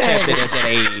was is accepted at that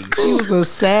age. He was a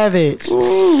savage.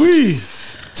 Ooh-wee.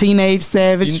 Teenage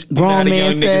savage, You know how grown the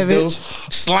man young niggas do? savage.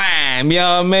 Slime, you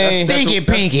know what I mean? Stinky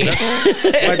pinky.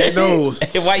 Wipe your nose.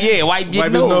 Wipe your Wipe his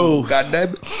nose. nose. God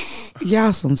damn it.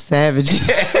 Y'all some savages.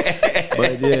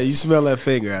 But yeah, you smell that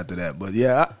finger after that. But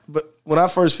yeah, but when I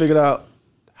first figured out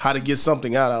how to get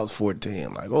something out, I was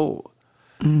 14. Like, oh,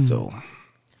 so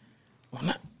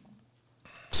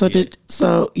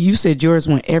So you said yours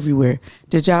went everywhere.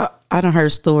 Did y'all? I done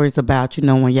heard stories about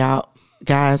when y'all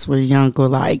guys were younger,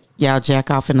 like y'all jack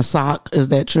off in a sock. Is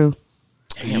that true?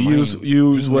 you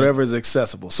use whatever is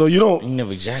accessible. So you don't. You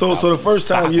never jacked So off the in a first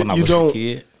sock time you when I was a don't.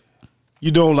 kid.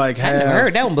 you don't like I have. never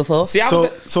heard that one before. See,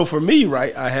 So for me,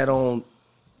 right, I had on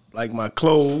like my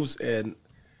clothes and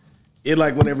it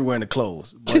like went everywhere in the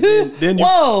clothes. But then you,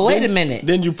 Whoa, wait a minute.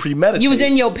 Then you premeditate. You was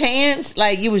in your pants,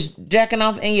 like you was jacking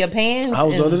off in your pants. I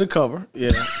was under the cover,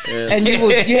 yeah, and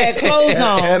you had clothes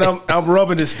on. and I'm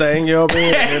rubbing this thing, you know what I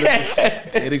mean?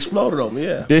 And it exploded on me,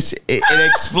 yeah. it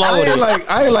exploded.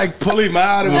 I ain't like pull him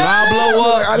out. When I blow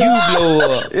up, you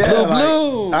blow up.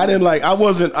 Yeah, I didn't like. I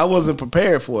wasn't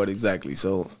prepared for it exactly.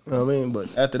 So you know what I mean.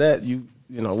 But after that, you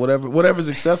know whatever's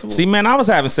accessible. See, man, I was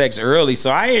having sex early, so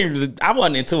I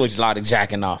wasn't into a lot of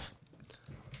jacking off.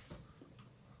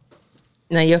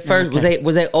 Now your first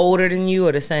was they older than you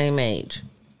or the same age?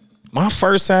 My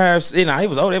first time, it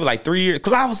was old. They were like 3 years.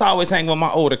 Because I was always hanging with my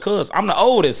older cousins. I'm the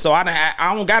oldest, so I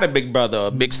don't got a big brother or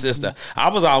a big sister. I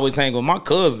was always hanging with my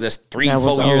cousins that's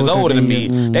 3-4 years older than me.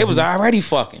 Mm-hmm. They was already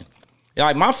fucking.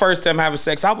 Like my first time having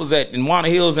sex, I was in Warner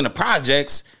Hills in the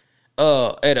projects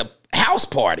at a house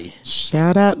party.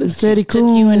 Shout out to Steady Took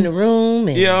you in Coon. the room.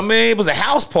 And You know what I mean? It was a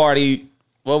house party.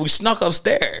 Well, we snuck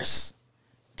upstairs.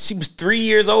 She was 3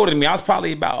 years older than me. I was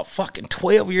probably about fucking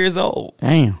 12 years old.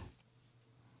 Damn.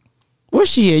 Where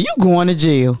she at? You going to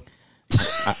jail?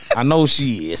 I know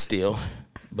she is still,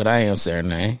 but I am saying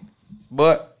name.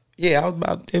 But yeah,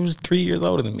 it was 3 years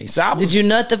older than me. So I was, did you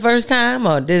nut the first time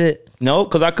or did it? No,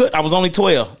 because I was only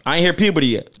 12. I ain't hear puberty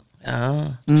yet.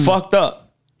 Oh. Fucked up.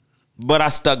 But I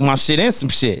stuck my shit in some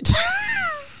shit.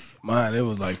 Mine, it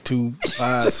was like 2,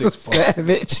 5, 6 parts.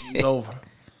 Savage. It's over.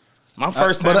 My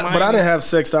first time. But I didn't have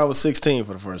sex till I was 16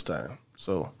 for the first time.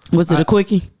 So Was it a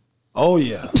quickie? oh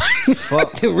yeah,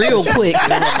 fuck. Real quick.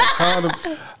 Condom.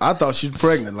 I thought she was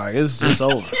pregnant. Like it's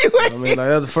over. You know what I mean, like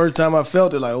that's the first time I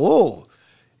felt it. Like whoa,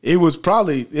 it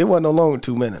wasn't no longer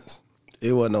 2 minutes.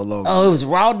 It wasn't no longer. Oh, it was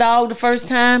raw dog the first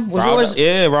time? Was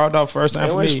yours? Raw dog first time It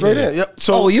for went me. straight yeah. in. Yep.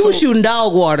 So You were shooting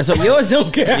dog water, so yours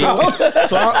don't count.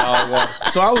 So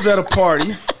I was at a party.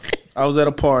 You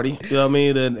know what I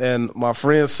mean? And my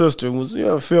friend's sister was,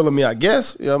 feeling me, I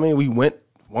guess. You know what I mean? We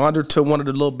wandered to one of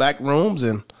the little back rooms,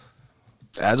 and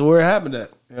that's where it happened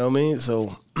at. You know what I mean?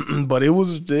 So, but it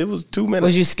was 2 minutes.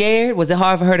 Was you scared? Was it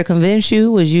hard for her to convince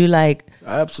you? Was you like,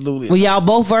 Absolutely. were y'all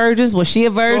both virgins? Was she a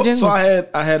virgin? So I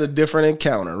had a different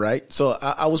encounter, right? So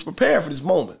I was prepared for this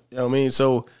moment. You know what I mean?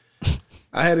 So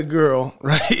I had a girl,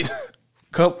 right?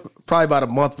 Probably about a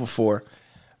month before.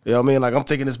 You know what I mean? Like I'm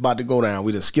thinking it's about to go down.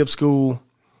 We just skipped school,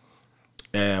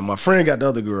 and my friend got the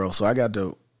other girl, so I got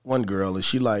the one girl, and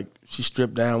she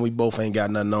stripped down. We both ain't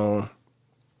got nothing on,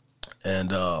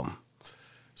 and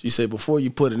she said before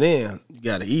you put it in, you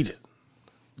got to eat it.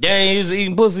 Yeah, he was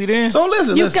eating pussy then. So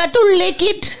listen, you got to lick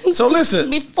it. So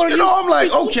listen, Before you know, I'm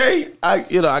like, okay, I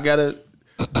gotta,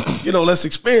 let's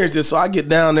experience this. So I get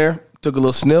down there, took a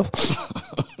little sniff.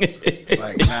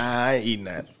 Like, nah, I ain't eating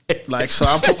that. Like, so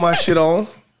I put my shit on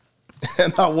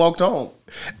and I walked home.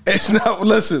 And now,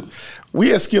 listen, we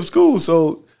had skipped school,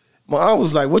 so my aunt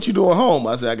was like, "What you doing home?"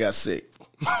 I said, "I got sick."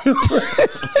 How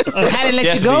did it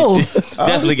let you go?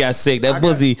 Definitely got sick. That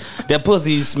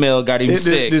pussy smell got him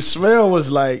sick. The smell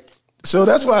was like, so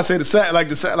that's why I say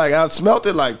like I smelt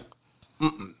it like,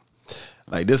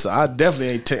 like this. I definitely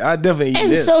ain't eat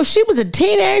And this. so she was a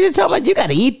teenager talking about you got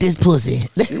to eat this pussy.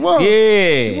 She was.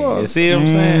 Yeah. She was. You see what I'm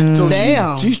saying? So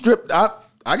Damn. She stripped.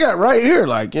 I got right here,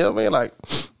 like, you know what I mean, like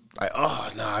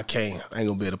oh no, I can't. I ain't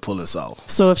gonna be able to pull this off.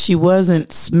 So if she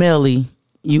wasn't smelly,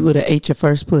 you would have ate your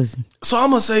first pussy. So I'm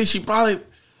gonna say she probably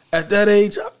at that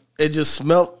age, it just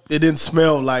smelled. It didn't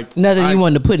smell like Nothing you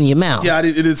wanted to put in your mouth. Yeah,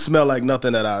 it didn't smell like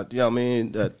nothing that I. You know what I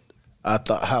mean? That I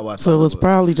thought how I. So it was would.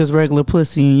 probably just regular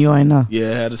pussy and you ain't know.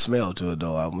 Yeah, it had a smell to it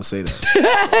though. I'm gonna say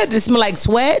that. Did it smell like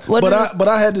sweat? What But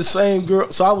I had the same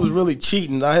girl, so I was really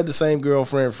cheating. I had the same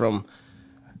girlfriend from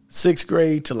 6th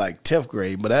grade to like 10th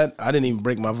grade, but I didn't even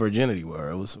break my virginity with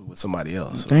her. It was with somebody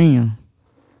else. So, Damn.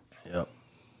 yep.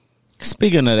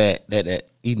 Speaking of that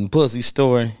eating pussy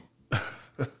story,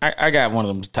 I got one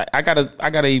of them. I got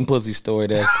a eating pussy story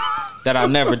that I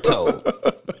never told.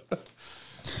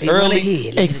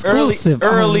 Exclusive.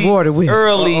 Early. On Water Whip.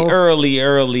 Early.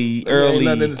 Ain't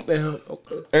nothing in the smell.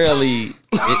 Okay. Early.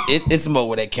 It's more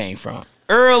where that came from.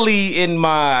 Early in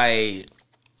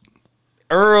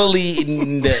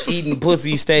the eating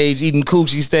pussy stage, eating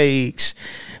coochie stage.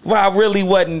 Well, I really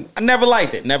wasn't. I never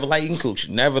liked it. Never liked eating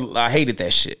coochie. I hated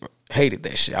that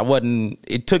shit. I wasn't.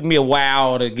 It took me a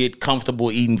while to get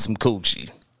comfortable eating some coochie.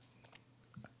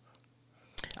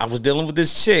 I was dealing with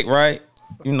this chick, right?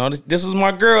 You know, this was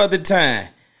my girl at the time.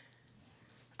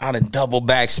 I done double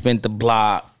back spent the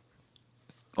block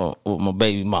with my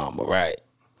baby mama, right?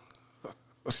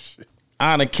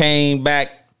 I done came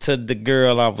back to the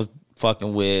girl I was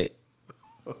fucking with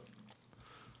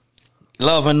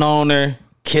loving on her,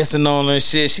 kissing on her, and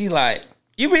shit. She like,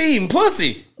 you be eating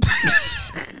pussy.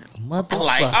 I'm like,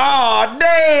 oh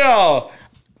damn.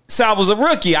 So I was a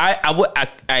rookie. I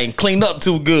ain't cleaned up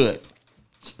too good.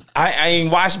 I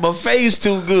ain't washed my face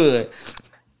too good.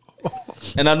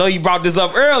 And I know you brought this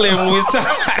up earlier when we was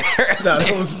talking about it. No,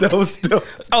 that was still.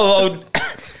 Oh,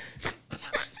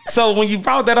 so when you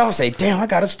brought that up, I say, damn, I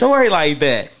got a story like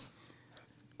that.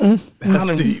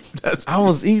 That's deep. I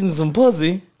was eating some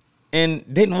pussy and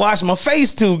didn't wash my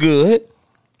face too good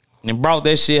and brought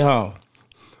that shit home.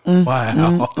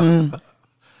 Wow.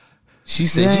 She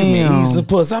said, you been eating some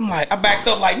pussy. I'm like, I backed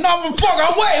up like, no,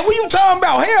 motherfucker, wait, what you talking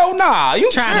about? Hell nah.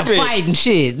 You trying tripping. to fight and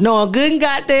shit. Knowing good and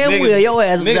goddamn Nigga, well your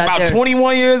ass was nigga out about there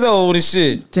 21 years old and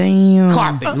shit. Damn.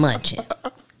 carpet munching.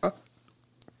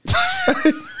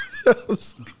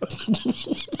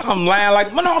 I'm lying like,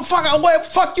 motherfucker, what the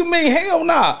fuck you mean? Hell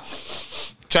nah.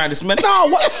 Trying to smell. No,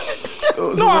 what?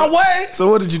 No, wait. So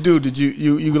what did you do? Did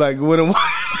you like went and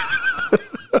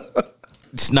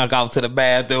Snuck off to the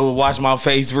bathroom, washed my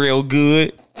face real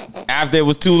good. After it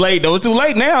was too late, though. It's too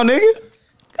late now, nigga.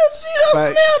 Cause you don't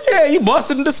Right. smell. Yeah, you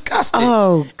busted and disgusted.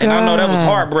 Oh, God. And I know that was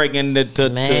heartbreaking to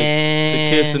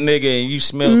kiss a nigga and you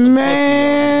smell some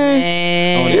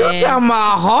Man. pussy. You talking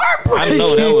about heartbreak? I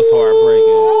know that was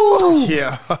heartbreaking.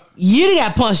 Yeah. You'd have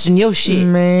got punched in your shit.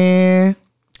 Man.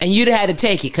 And you'd have had to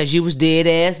take it because you was dead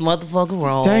ass motherfucker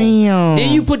wrong. Damn.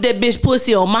 Then you put that bitch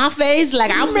pussy on my face like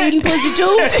I'm eating pussy too?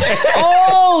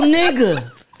 Oh, nigga.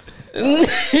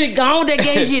 Go on that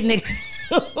gay shit, nigga.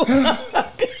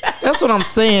 That's what I'm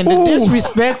saying. The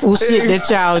disrespectful shit that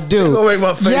y'all do. Gonna make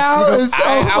my face Y'all grow. is so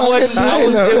I wasn't. fucking It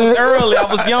was dumb. early. I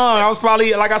was young. I was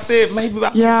probably, like I said, maybe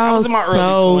about. Y'all I was in my so-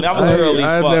 early 20s. I was early.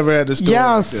 I've as fuck. never had this story.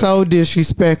 Y'all like that. so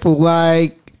disrespectful.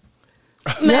 Like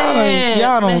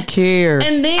y'all don't care.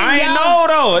 And then I ain't y'all,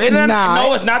 know though. Nah.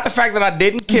 No, it's not the fact that I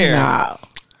didn't care. Nah.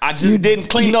 I just didn't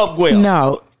clean up well.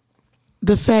 No.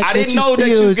 The fact I that didn't you know that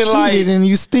still you could, cheated like- and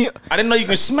you still I didn't know you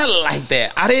can smell it like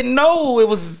that. I didn't know it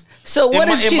was. So what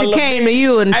in if my- in she my little- came to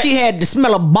you and she had the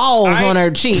smell of balls I- on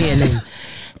her chin?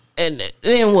 And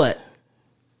then what?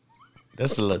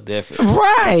 That's a little different.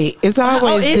 right. It's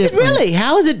always Is it different. really?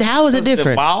 How is it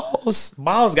different? The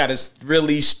balls got to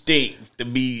really stink to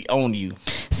be on you.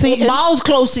 See, and- Balls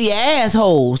close to your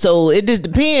asshole, so it just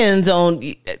depends on.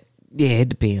 Yeah, it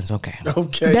depends. Okay.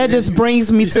 Okay. that just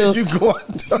brings me to you going.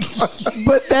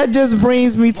 but that just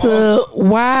brings me to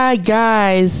why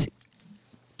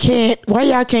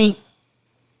y'all can't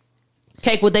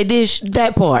Take what they dish.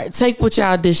 that part. Take what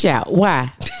y'all dish out.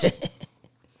 Why?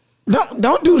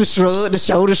 Don't do the shrug, the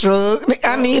shoulder shrug.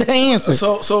 I need an answer.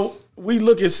 So we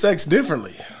look at sex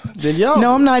differently than y'all.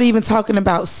 No, I'm not even talking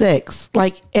about sex.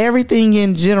 Like everything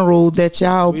in general that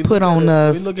y'all We put look on at it-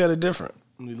 us. We look at it different.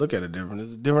 We look at it different.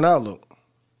 It's a different outlook.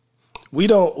 We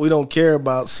don't care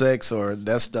about sex or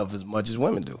that stuff as much as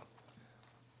women do.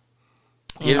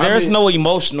 Yeah, I there's mean- no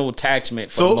emotional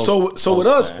attachment. For So most with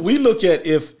us, times. we look at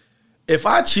if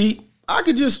I cheat, I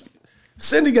could just.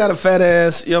 Cindy got a fat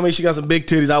ass. You know what I mean? She got some big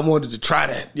titties. I wanted to try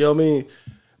that. You know what I mean?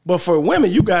 But for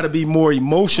women, you got to be more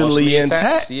emotionally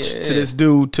attached yeah. to this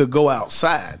dude to go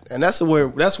outside, and that's where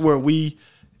we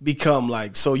become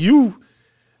like. So you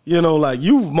know, like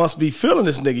you must be feeling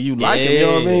this nigga. You like him. You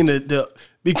know what I mean?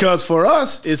 Because for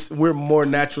us, we're more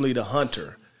naturally the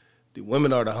hunter. The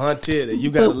women are the hunted, and you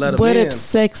got to let them What in. if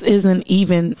sex isn't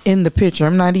even in the picture?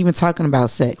 I'm not even talking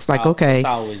about sex. Like, okay, It's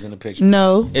always in the picture.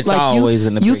 no, It's like always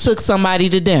in the you picture. took somebody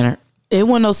to dinner. It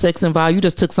wasn't no sex involved. You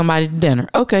just took somebody to dinner.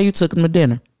 Okay, you took them to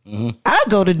dinner. Mm-hmm. I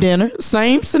go to dinner.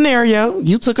 Same scenario.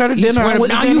 You took her to You dinner. I swear to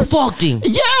went to now dinner. you fucked him.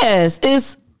 Yes,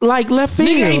 it's like left field.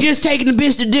 Nigga ain't just taking the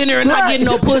bitch to dinner and not Right. getting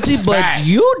no pussy, but Facts.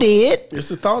 you did. It's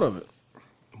the thought of it.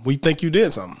 We think you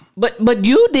did something. But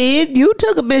you did. You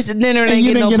took a bitch to dinner and, And ain't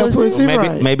you get didn't no get no pussy. pussy? Maybe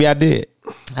Right. maybe I did.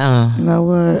 You know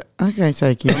what? I can't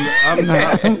take you. I'm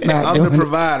not the doing it.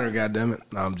 provider. Goddamn it!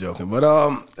 No, I'm joking. But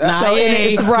that's Nah, So he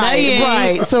ain't. it's Nah, right, he ain't.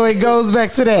 right. So it goes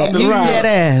back to that. You Right. dead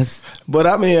ass. But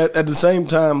I mean, at the same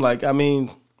time, like I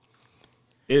mean,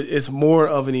 it's more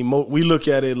of an emo. We look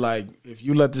at it like if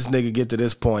you let this nigga get to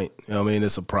this point, you know what I mean,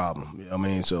 it's a problem. You know what I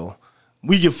mean, so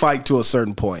we can fight to a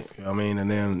certain point. You know what I mean,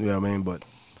 and then you know what I mean, but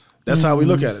that's how we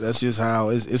look at it. That's just how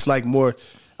it's like more.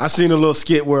 I seen a little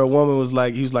skit where a woman was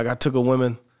like, he was like, I took a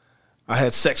woman. I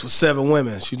had sex with 7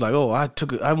 women. She's like, oh,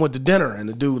 I went to dinner, and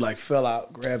the dude like fell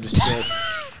out, grabbed his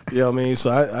chest. You know what I mean? So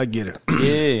I get it.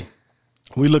 Yeah.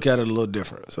 We look at it a little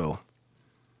different. So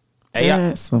Hey, y'all,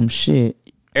 That's some shit.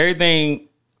 everything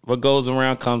what goes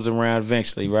around comes around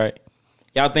eventually, right?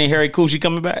 Y'all think Harry Coochie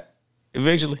coming back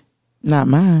eventually? Not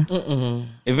mine.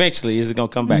 Eventually, is it gonna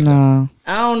come back? No.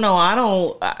 I don't know. I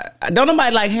don't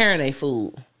nobody like hearing their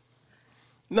food.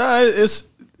 No, it's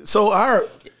so our.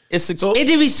 It's a, So- It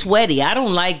just be sweaty. I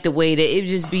don't like the way that it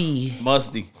just be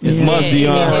musty. It's Yeah. musty.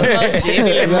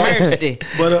 It be musty.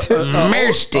 But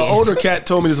Thirsty. an older cat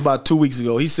told me this about 2 weeks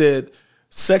ago. He said,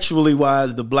 sexually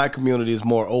wise, the black community is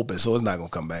more open, so it's not gonna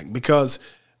come back because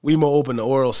we more open to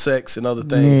oral sex and other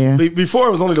things. Yeah. Before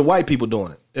it was only the white people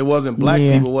doing it. It wasn't black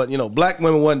Yeah. people. Black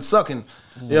women wasn't sucking.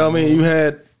 You know what I mean? You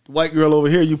had white girl over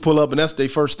here. You pull up and that's their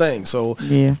first thing. So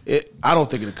Yeah. I don't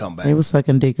think it'll come back. They was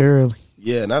sucking dick early.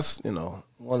 Yeah, and that's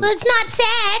one. It's not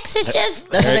sex. It's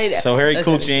just. So Harry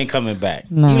Coochie ain't coming back.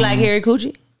 No. You like Harry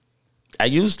Coochie? I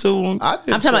used to. I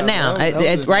did I'm talking about too. now.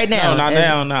 That was Right now. No, not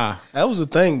now. Nah. That was a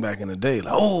thing back in the day.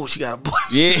 Like, oh, she got a boy.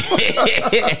 Yeah.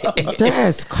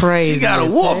 That's crazy. She got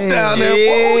a wolf down there.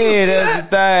 Yeah, Boy, that's the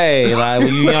thing. Like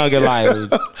when you younger, like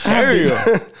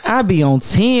damn. I be on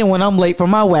 10 when I'm late for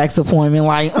my wax appointment.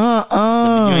 Like, You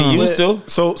ain't used to.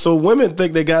 So women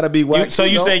think they gotta be white. So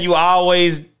you saying you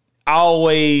always.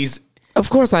 Of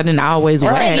course, I didn't always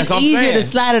Right. wax. That's It's what I'm easier saying. to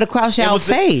slide it across your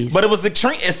face. But it was a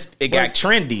trend. It got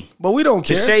trendy. But we don't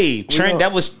To care. shave. We Trend. don't.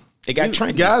 That was. It got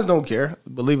trendy. Guys don't care,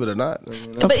 believe it or not. I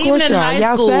mean, But even course in y'all- high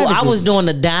y'all school, I savages. was doing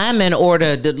the diamond or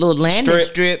the little landing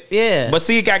strip. Yeah. But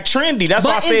see, it got trendy. That's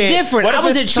why I But said. it's different. what I if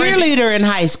was a it's trendy? cheerleader in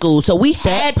high school, so we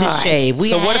had to part. shave. We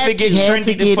So what if had it gets You had trendy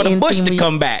to get for the bush anything to we-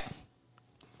 come back?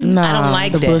 Nah, I don't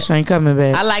like the that. bush ain't coming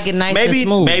back. I like it nice and Maybe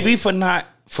smooth. for not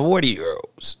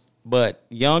 40-year-olds, but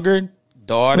younger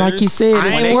daughters. Like you said, I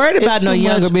it's- ain't worried it's about no too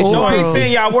younger much bitches. No, I ain't oral.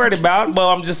 saying y'all worried about, but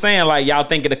I'm just saying like y'all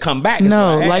think it'll come back. That's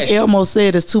No, why I like asked you. Elmo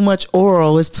said, it's too much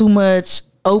oral. It's too much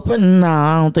open.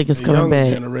 Nah, I don't think it's the coming younger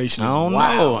back. generation. I is don't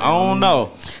wild, know. I don't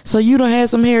know. So you done had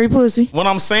some hairy pussy? What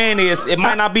I'm saying is, it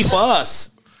might not be for us.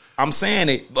 I'm saying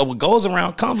it, but what goes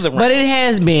around comes around. But it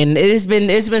has been. It's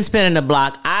been spinning the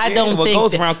block. I Yeah, don't what think.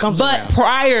 goes around comes but around.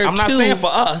 prior I'm to, not saying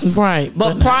for us. Right.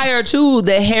 but prior to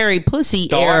the hairy pussy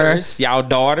era, Daughters, y'all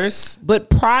daughters. but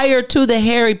prior to the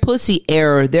hairy pussy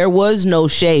era, there was no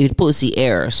shaved pussy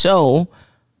era. So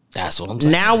That's what I'm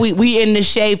saying. now we in the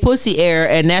shaved pussy era,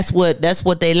 and that's what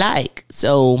they like.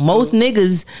 So most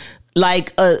niggas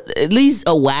like at least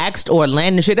a waxed or a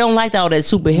landing shit. They don't like all that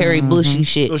super hairy bushy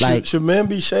shit. So Like should men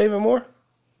be shaving more?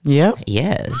 Yep.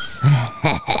 yes,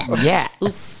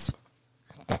 yes.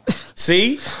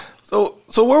 See,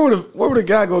 So where would a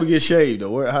guy go to get shaved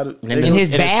though? How do in his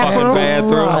fucking bathroom?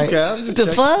 bathroom. Right. Okay, I'm just The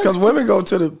checking. fuck? Because women go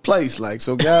to the place like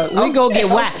so. Guys, We go get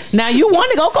waxed. Now you want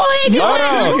to go ahead and get Hold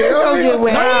waxed. on. Go get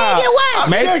waxed. Go ahead and get waxed. I'm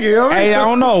Maybe- checking, you know what I mean? Hey, I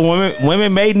don't know.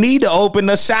 Women may need to open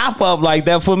a shop up like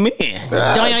that for men. Doing,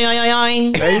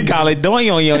 yoing, yoing. Call it doing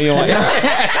yo yo yo.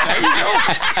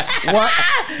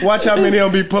 Watch how many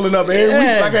of them be pulling up every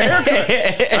week like a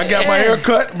haircut. I got my hair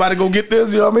cut, about to go get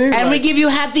this, you know what I mean? And we Like, give you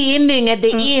happy ending at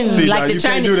the end, See, like no, the you Chinese.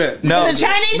 can't do that. No. The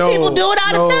Chinese No, people do it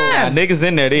all the Nah, time. niggas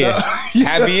in there, then.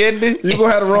 Happy ending. you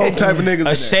gonna have the wrong type of niggas. in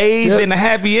there. A shave Yeah. and a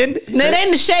happy ending. And it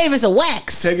ain't a shave; it's a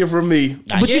wax. Take it from me.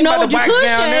 But you ain't know about what to you wax could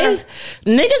down shave?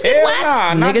 Niggas get Hell waxed.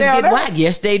 nah, not Niggas down get there. waxed.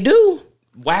 Yes, they do.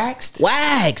 Waxed.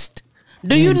 Waxed.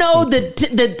 Do you know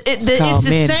it's called the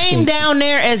same manscaped. down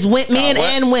there as men what?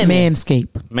 and women? Manscape.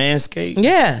 Manscaped.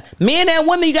 Yeah, men and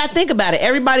women. You got to think about it.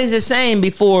 Everybody's the same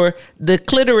before the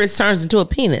clitoris turns into a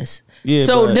penis. Yeah,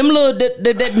 So but- them little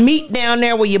that meat down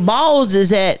there where your balls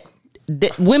is at,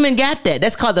 women got that.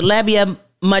 That's called the labia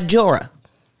majora.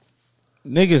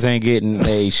 Niggas ain't getting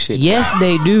a shit. Yes,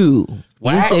 they do.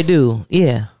 Yes, they Waxed? do.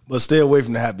 Yeah. But stay away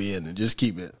from the happy ending. Just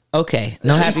keep it. Okay.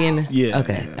 No happy ending. Yeah,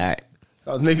 Okay. yeah. All right.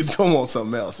 Cause niggas gonna want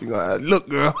something else. You gonna look,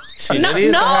 girl. Shit, No, that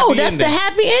is the happy that's the ending.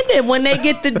 happy ending when they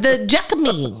get the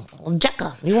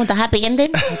Jacka. You want the happy ending?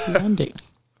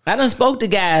 I done spoke to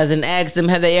guys and asked them,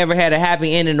 have they ever had a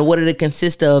happy ending and what did it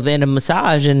consist of in a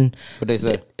massage? And What they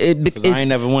say? It- 'Cause I ain't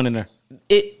never went in there.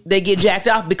 they get jacked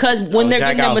off because when they're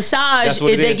jack getting a off. massage, That's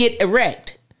what it they is. get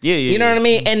erect. Yeah, yeah, You know yeah. what I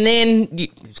mean? And then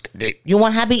you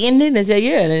want happy ending? They say,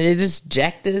 yeah. And they just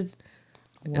jacked it.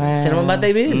 Wow. Send them about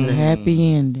their business.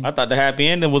 Happy ending. I thought the happy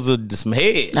ending was some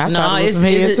head. I No, thought it was it's, some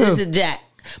head it's, too. it's a jack.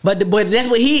 But that's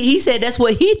what he said. That's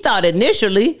what he thought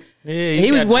initially. Yeah,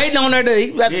 he was got the- waiting on her to. He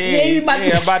about to, he about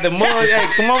to- about the mud. Hey,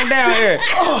 come on down here.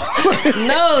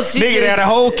 No, she Nigga had a just,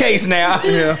 whole case now.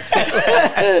 Yeah.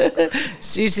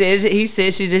 she said he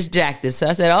said she just jacked it. So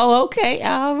I said, oh, okay,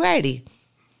 alrighty.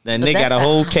 Then So they got that's a a-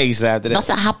 whole case after that. That's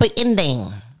a happy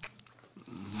ending.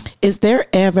 Is there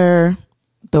ever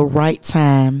the right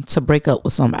time to break up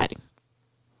with somebody?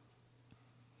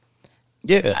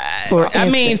 Yeah. I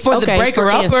mean, for the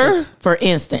breaker-upper. For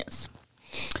instance,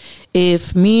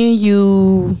 if me and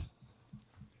you,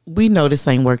 we know this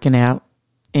ain't working out,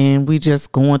 and we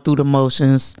just going through the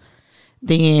motions.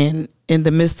 Then in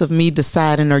the midst of me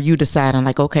deciding or you deciding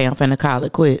like, okay, I'm finna call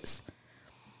it quits.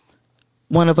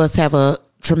 One of us have a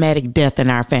traumatic death in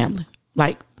our family,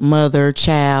 like mother,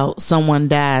 child, someone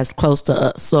dies close to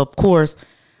us. So of course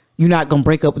you're not going to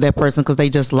break up with that person because they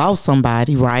just lost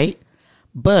somebody, right?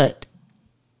 But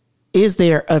is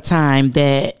there a time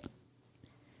that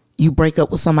you break up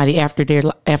with somebody after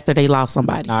they lost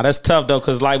somebody? Nah, that's tough though,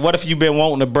 cause like, what if you been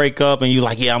wanting to break up and you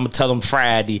like, yeah, I'm gonna tell them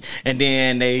Friday, and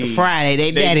then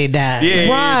Friday, daddy died. Yeah,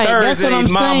 right. Thursday, That's what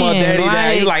I'm mama, saying. daddy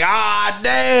died. You like,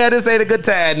 damn, this ain't a good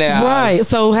time now. Right.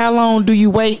 So how long do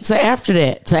you wait to after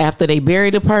that? To after they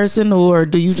bury the person, or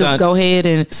do you just go ahead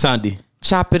and Sunday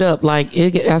chop it up? Like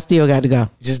I still got to go.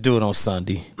 Just do it on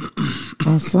Sunday.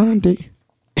 On Sunday.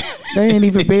 They ain't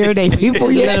even buried their people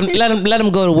yet. Let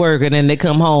them go to work, and then they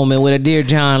come home and with a Dear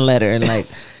John letter and like,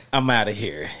 I'm out of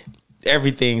here.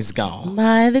 Everything's gone.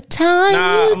 by the time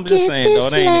you I'm just get saying, this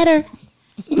though, it ain't- letter.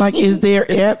 Like, is there?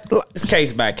 It's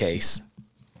case by case.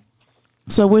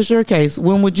 So what's your case?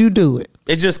 When would you do it?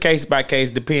 It's just case by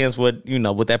case. Depends what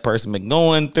that person been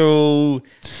going through.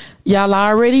 Y'all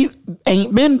already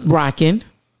ain't been rocking.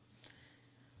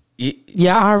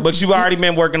 Yeah, But you've already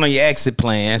been working on your exit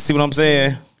plan. See what I'm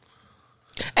saying?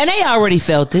 And they already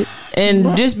felt it.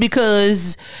 And just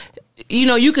because,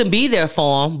 you can be there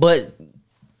for them, but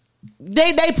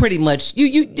they pretty much,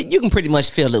 you can pretty much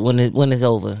feel it when it's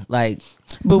over. Like,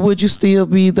 But would you still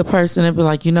be the person that be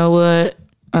like, you know what?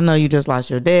 I know you just lost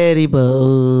your daddy,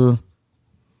 but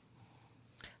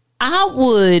I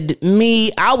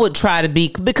would try to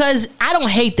be, because I don't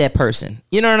hate that person.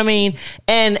 You know what I mean?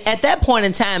 And at that point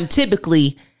in time,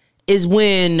 typically is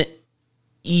when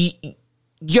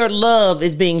your love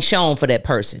is being shown for that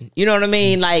person. You know what I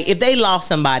mean? Like, if they lost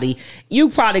somebody, you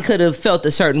probably could have felt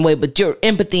a certain way, but your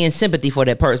empathy and sympathy for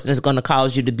that person is going to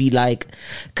cause you to be like,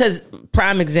 because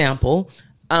prime example,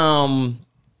 a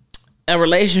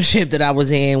relationship that I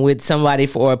was in with somebody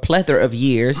for a plethora of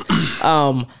years,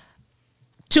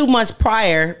 2 months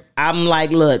prior, I'm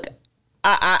like, look,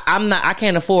 I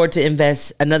can't afford to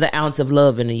invest another ounce of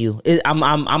love into you.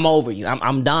 I'm over you.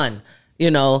 I'm done.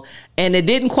 And it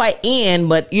didn't quite end,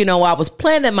 but I was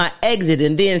planning my exit,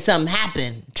 and then something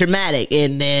happened, traumatic,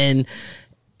 and then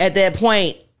at that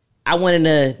point, I went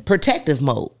into protective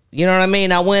mode. You know what I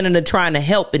mean? I went into trying to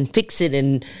help and fix it,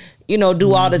 and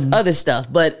do all this other stuff.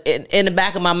 But in the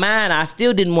back of my mind, I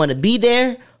still didn't want to be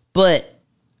there, but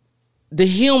the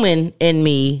human in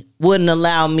me wouldn't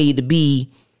allow me to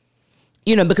be,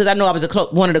 because I know I was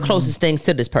one of the closest things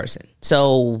to this person.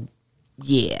 So,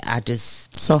 yeah,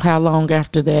 So how long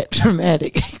after that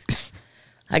traumatic?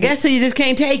 I guess you just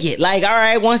can't take it. Like, all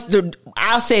right,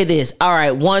 I'll say this. All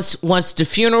right, once the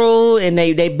funeral and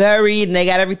they buried and they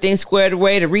got everything squared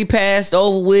away, the repast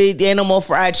over with, there ain't no more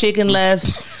fried chicken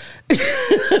left.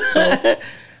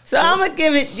 So I'm going to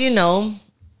give it,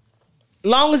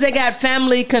 long as they got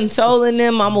family consoling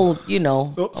them, I'm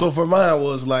gonna, So for mine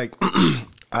was like,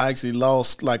 I actually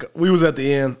lost, like, we was at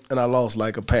the end and I lost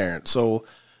like a parent. So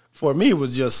for me, it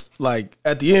was just like,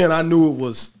 at the end, I knew it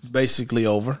was basically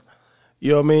over.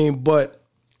 You know what I mean? But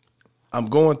I'm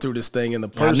going through this thing, and the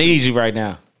person, I need you right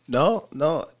now. No,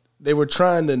 they were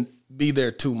trying to be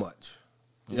there too much.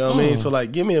 You know what I mean? So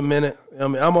like, give me a minute. I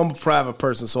mean, I'm a private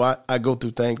person, so I go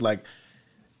through things like,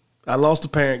 I lost a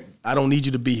parent. I don't need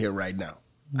you to be here right now.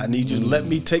 I need you to let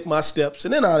me take my steps,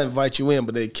 and then I'll invite you in.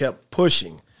 But they kept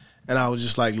pushing, and I was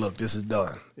just like, look, this is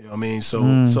done. You know what I mean?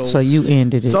 So you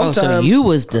ended it. Sometimes you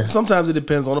was the. Sometimes it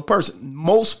depends on the person.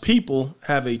 Most people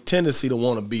have a tendency to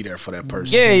want to be there for that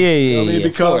person. Yeah. You know what I mean?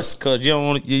 Because you don't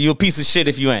want you're a piece of shit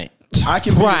if you ain't. I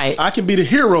can be the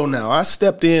hero now. I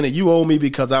stepped in, and you owe me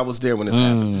because I was there when this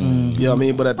happened. You know what I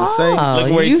mean? But at the same,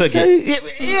 look where he took it.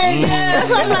 Yeah.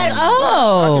 So I'm like,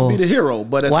 I can be the hero,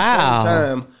 but at the Wow.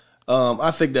 same time, I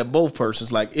think that both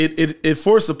persons, like, it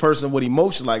forced a person with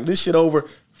emotion, like, this shit over,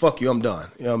 fuck you, I'm done.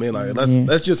 You know what I mean? Like,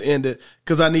 let's just end it,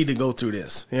 because I need to go through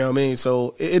this. You know what I mean?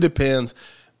 So it depends,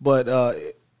 but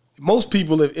most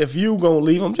people, if you gonna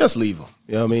leave them, just leave them.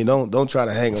 You know what I mean? Don't try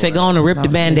to hang around. Say, go on and rip the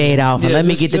Band-Aid off and let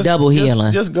me get the double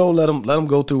healing. Just go, let them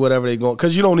go through whatever they going,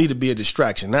 because you don't need to be a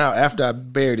distraction. Now, after I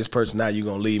bury this person, now you're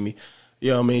gonna leave me. You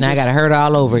know what I mean? Now I got to hurt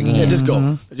all over again. Yeah, just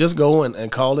go. Just go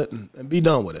and call it and be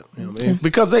done with it. You know what I mean?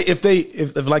 Because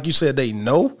if like you said, they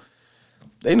knew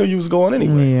you was going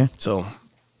anyway. Yeah. So,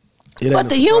 but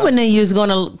the human in you is going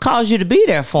to cause you to be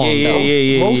there for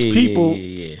them.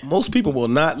 Most people will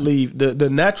not leave. The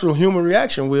natural human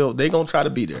reaction they gonna try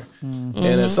to be there. And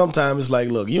then sometimes it's like,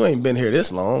 look, you ain't been here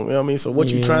this long. You know what I mean? So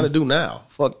what you trying to do now?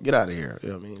 Fuck, get out of here. You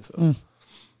know what I mean? So.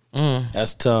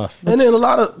 That's tough. And then a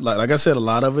lot of, like I said, a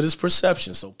lot of it is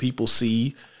perception. So people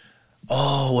see,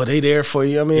 oh, well, they there for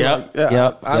you. I mean, I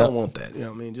don't want that. You know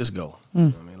what I mean? Just go. You know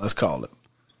what I mean, let's call it.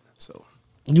 So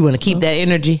You want to keep that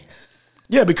energy?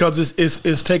 yeah, because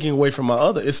it's taking away from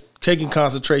it's taking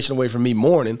concentration away from me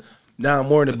mourning. Now I'm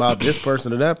worried about this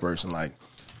person or that person. Like,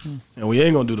 and we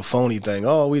ain't gonna do the phony thing.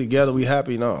 Oh, we together, we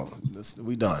happy. No,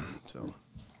 we done.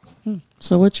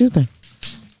 So what you think?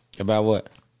 About what?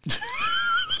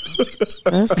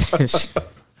 That's that shit.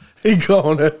 He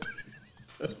going at.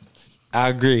 I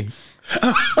agree.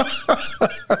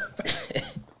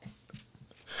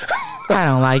 I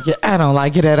don't like it. I don't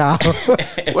like it at all.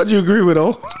 What do you agree with?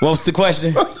 Oh, What's the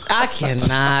question? I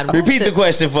cannot. Repeat the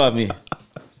question for me.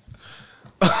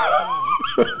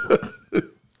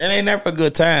 It ain't never a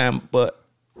good time, but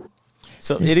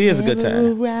so it is a good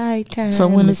time. Right time. So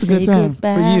when it's a good time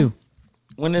for you?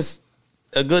 When it's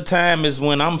a good time is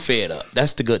when I'm fed up.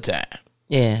 That's the good time.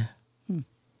 Yeah.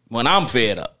 When I'm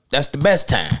fed up, that's the best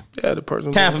time. yeah, the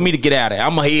person. Time for me to get out of there.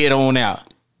 I'm gonna head on out.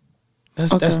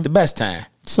 That's the best time.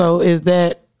 So is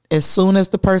that as soon as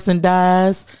the person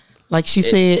dies, like she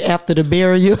said, after the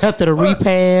burial, after the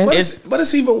repast? But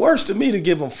it's even worse to me to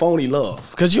give them phony love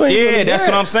because you ain't. Yeah, really that's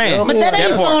there. what I'm saying. You know But what I that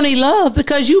mean? ain't phony love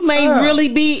because you may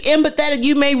really be empathetic.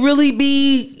 You may really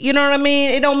be, you know what I mean?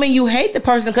 It don't mean you hate the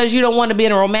person because you don't want to be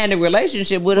in a romantic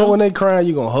relationship with But them. when they crying,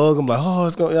 you gonna hug them like, oh,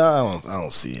 it's going. I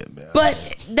don't see it, man.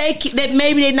 But they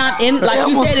maybe they're not in, like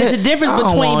you said, it's a difference I don't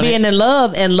between want being in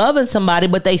love and loving somebody,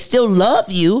 but they still love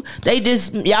you. They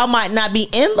just, y'all might not be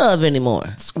in love anymore.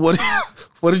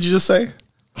 What did you just say?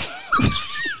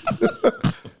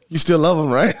 You still love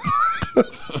him, right?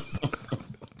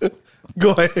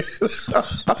 Go ahead.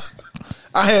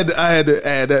 I had to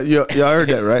add that. Y'all heard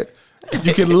that, right?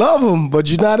 You can love him, but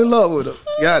you're not in love with him.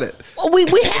 Got it. Well, we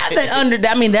have that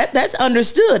I mean, that's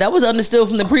understood. That was understood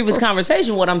from the previous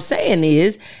conversation. What I'm saying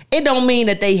is, it don't mean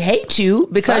that they hate you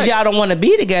because y'all don't want to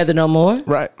be together no more.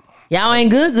 Right. Y'all ain't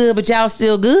good, but y'all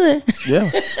still good. Yeah,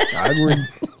 I agree.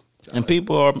 And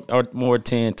people are more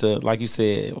tend to, like you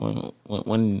said,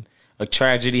 when a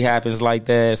tragedy happens like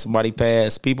that, somebody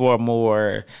passed, people are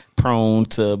more prone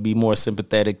to be more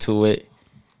sympathetic to it.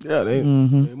 Yeah, they're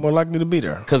more likely to be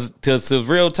there. Because to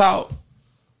real talk,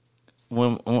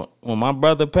 when my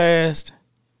brother passed,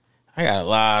 I got a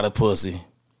lot of pussy.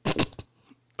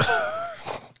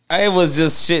 It was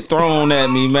just shit thrown at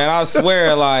me, man. I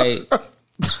swear, like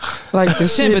the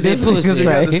Sympathy shit pussy. You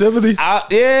got the sympathy.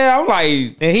 I'm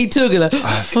like, And he took it.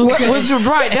 Was you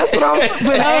right? That's what I was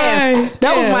going to ask.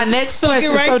 That was my next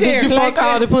question. right So there, did you like fuck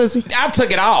all the pussy? I took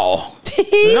it all.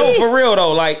 No, for real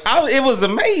though. Like, it was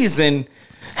amazing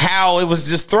how it was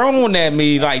just thrown at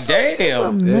me. Like,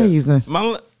 damn, Amazing.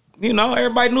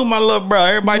 Everybody knew my little brother.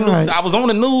 Everybody Right. knew I was on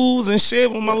the news and shit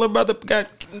when my little brother got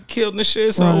killed and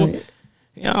shit. So, Right.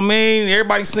 you know what I mean?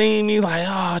 Everybody seen me like,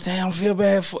 oh, damn, I feel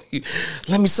bad for you.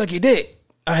 Let me suck your dick.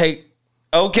 I hate.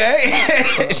 Okay,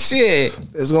 shit.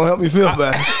 It's gonna help me feel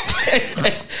better.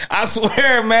 I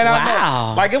swear, man.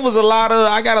 Wow. Like, it was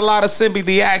I got a lot of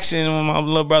sympathy action when my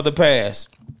little brother passed.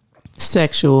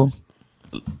 Sexual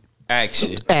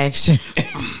Action. action.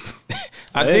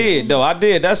 I did though. I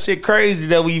did. That shit crazy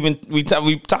that we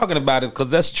talking about it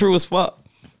because that's true as fuck.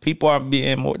 People are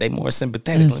being more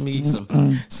sympathetic. Let me eat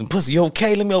some pussy. You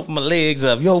okay? Let me open my legs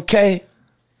up. You okay?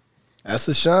 That's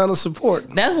a shine of support.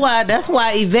 That's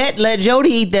why Yvette let Jody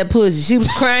eat that pussy. She was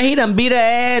crying. He done beat her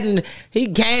ass, and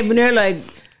he came in there like,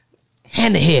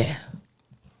 hand it here.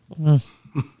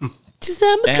 She said,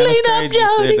 I'm gonna clean up,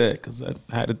 Jody. Because I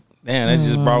had to. Damn, that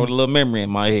just brought a little memory in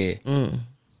my head.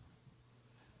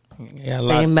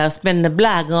 Thinking about spinning the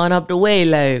block, going up the way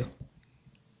low.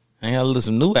 I got a little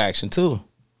some new action too.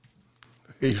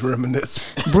 He's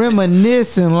reminiscing.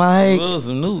 Reminiscing, It like was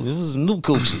some new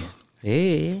coochie.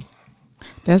 Yeah.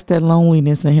 that's that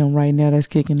loneliness in him right now that's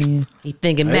kicking in. He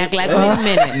thinking back like, wait a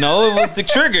minute. No, it was the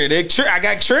trigger. I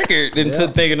got triggered into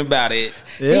thinking about it.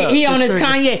 Yeah. He on his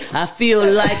Kanye. I feel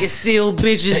like it's still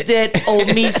bitches that owe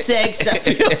me sex. I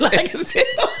feel like it's still.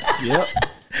 Yep.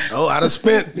 Oh, I done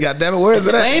spent. God damn it, where is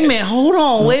it at? Wait a minute. Hold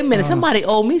on. Wait a minute. Somebody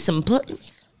owe me some put.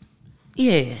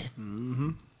 Yeah.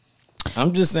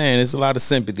 I'm just saying, there's a lot of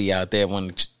sympathy out there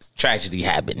when tragedy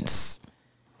happens.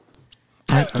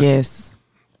 I guess.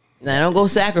 Now don't go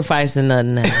sacrificing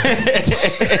nothing now.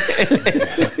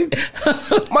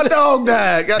 My dog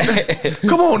died. God damn.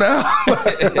 Come on now.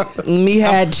 Me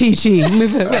had Chi.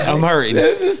 I'm hurting.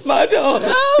 This is my dog.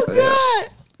 Oh God.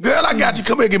 Girl, I got you.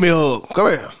 Come here, give me a hug. Come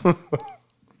here.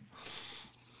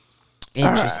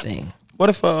 Interesting. What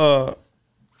if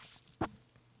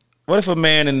a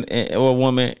man or a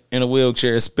woman in a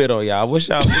wheelchair spit on y'all? What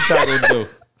y'all gonna do?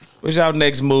 What's y'all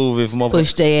next move if motherfucker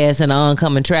Push their ass in the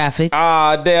oncoming traffic.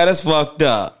 Ah, damn, that's fucked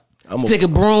up. Stick a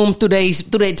broom through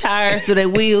their tires, through their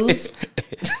wheels.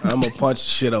 I'm gonna punch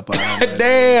shit up out of them.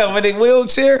 Damn, in a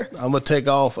wheelchair. I'm gonna take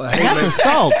off a That's haymaker.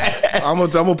 assault. I'm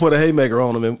gonna put a haymaker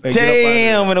on him and get up out of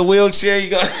Damn, in a wheelchair you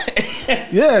go. there.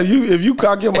 Yeah, if you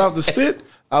cock him out to spit,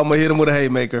 I'm gonna hit him with a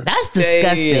haymaker. That's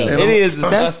disgusting. Damn, it is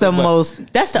disgusting. That's the but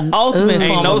most. That's the ultimate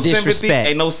Ain't form no of sympathy. disrespect.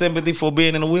 Ain't no sympathy for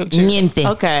being in a wheelchair. Niente.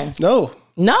 Okay. No,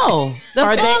 No. The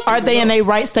Are fuck? they in a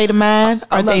right state of mind?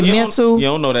 Are they You mental? You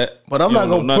don't know that. but I'm You not don't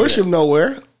know gonna none of push that. him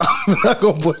nowhere. I'm not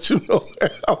gonna push him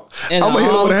nowhere. In I'ma the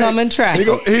hit him with a oncoming hay-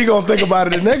 traffic. He gonna think about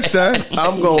it the next time.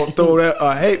 I'm gonna throw that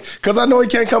hate because I know he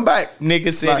can't come back.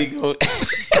 Nigga said he go.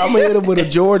 I'm gonna hit him with a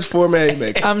George Foreman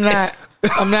haymaker. I'm not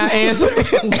answering.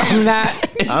 I'm not.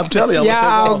 I'm telling you, I'm Y'all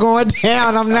all gonna going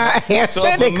down. I'm not So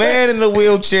answering. if a man in a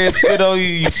wheelchair spit on you,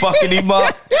 you fucking him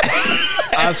up.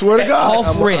 I swear to God,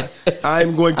 Off rip.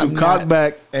 I'm going to cock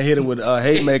back and hit him with a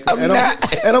haymaker, and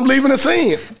not. I'm leaving the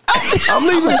scene. I'm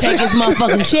leaving the Take scene. his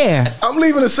motherfucking chair. I'm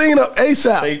leaving the scene up So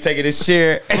ASAP. you taking his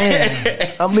chair.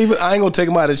 I'm leaving. I ain't gonna take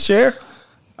him out of his chair.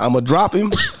 I'm gonna drop him,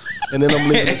 and then I'm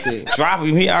leaving the scene. Drop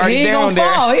him. He He already ain't down gonna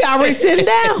there. fall. He already sitting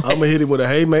down. I'm gonna hit him with a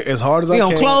haymaker as hard as You I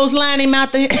gonna can. clothesline him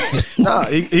out the Nah,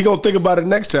 he gonna think about it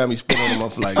next time he spit on him.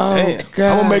 I'm like, damn.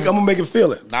 God. I'm gonna make him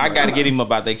feel it. Nah, I gotta get him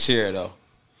up out that chair though.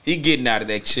 He getting out of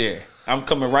that chair. I'm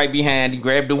coming right behind. You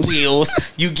grab the wheels.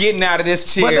 You getting out of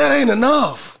this chair. But that ain't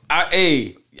enough.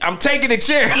 I'm taking the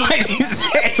chair. Like she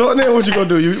said. So then, what you gonna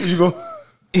do? You go?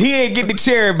 He ain't get the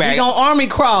chair back. He gonna army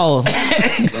crawl.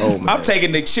 Oh man, I'm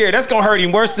taking the chair. That's gonna hurt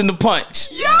him worse than the punch.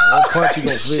 that punch you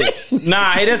gonna feel.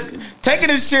 Nah, that's taking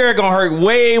the chair gonna hurt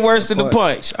way worse than the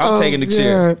punch. I'm taking the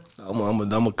chair. I'm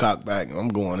gonna cock back. I'm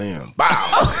going in.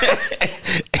 Bow.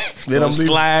 Then I'm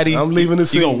sliding. I'm leaving the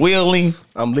You gonna scene. wheel him?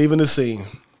 I'm leaving the scene.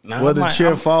 Nah, Whether the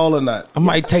chair fall or not. I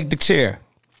might take the chair.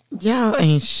 Y'all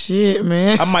ain't shit,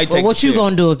 man. I might But take. what the you chair.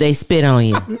 gonna do if they spit on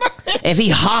you? If he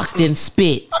hawked and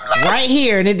spit right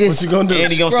here and it just What you gonna do?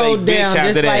 And he gonna say rolled bitch down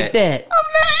after just like that.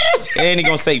 And he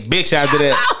gonna say bitch after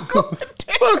that.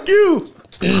 Fuck you.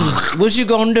 What you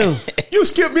gonna do? You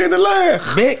skipped me in the line.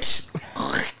 Bitch.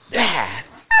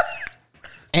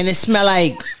 And it smell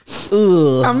like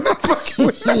ugh. I'm not fucking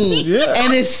with Yeah.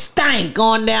 And it stank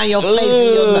going down your face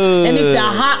and your nose. And it's the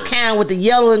hot kind with the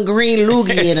yellow and green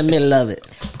loogie in the middle of it.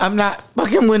 I'm not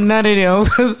fucking with none of them.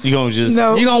 'Cause You gonna just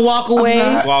No. You gonna walk away?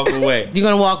 not. walk away. You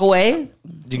gonna walk away?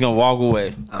 You gonna walk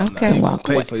away. Okay, You gonna walk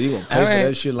pay away. for you gonna pay All for right.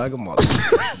 that shit like a mother.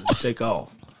 Take off.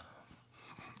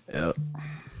 Yep.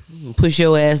 Push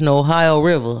your ass in the Ohio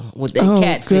River with that Oh,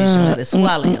 catfish and God. let it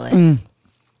swallow your ass.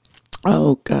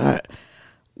 Oh God,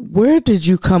 where did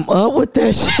you come up with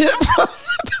that shit from?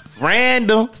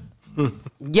 Random.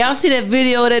 Y'all see that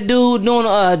video of that dude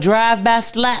doing drive-by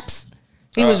slaps?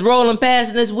 He was rolling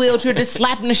past in this wheelchair, just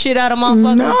slapping the shit out of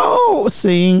motherfuckers. No,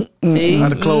 see, See?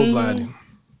 I'd have clotheslined him.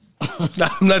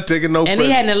 I'm not taking no And he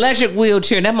pressure. had an electric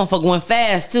wheelchair. And that motherfucker went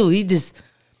fast too. He just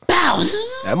pow.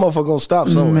 That motherfucker gonna stop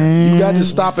somewhere. You got to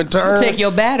stop and turn. Take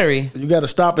your battery. You got to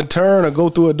stop and turn or go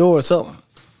through a door or something.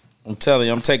 I'm telling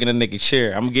you, I'm taking a nigga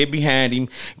chair. I'm gonna get behind him,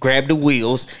 grab the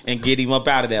wheels, and get him up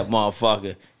out of that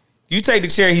motherfucker. You take the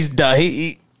chair, he's done.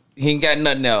 He ain't got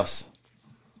nothing else.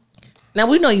 Now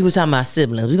we know you was talking about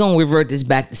siblings. We're gonna revert this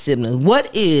back to siblings.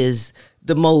 What is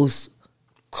the most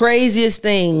craziest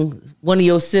thing one of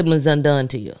your siblings done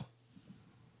to you?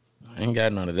 I ain't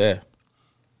got none of that.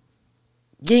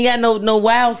 You ain't got no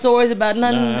wild stories about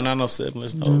nothing? Nah, not no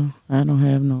siblings, no. I don't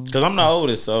have no. Because I'm the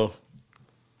oldest, so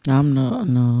I'm not.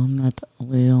 No, I'm not.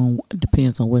 Well, it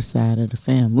depends on which side of the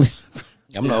family.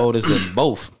 I'm the oldest in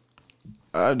both.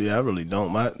 I really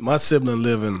don't. My sibling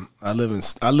I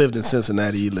lived in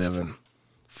Cincinnati. He live in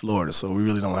Florida, so we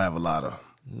really don't have a lot of.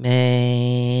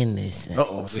 Man, listen.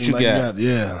 Oh, you got?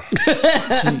 Yeah.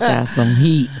 She got some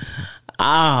heat.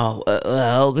 Oh,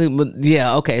 okay, but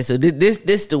yeah, okay. So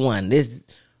this the one. This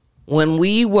when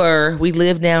we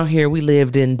lived down here. We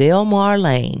lived in Delmar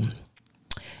Lane,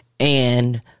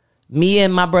 and me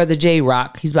and my brother J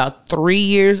Rock. He's about 3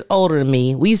 years older than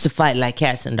me. We used to fight like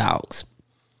cats and dogs.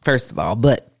 First of all,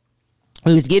 but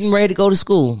we was getting ready to go to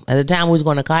school. At the time, we was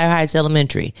going to Kyle Heights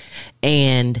Elementary,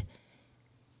 and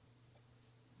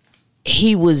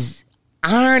he was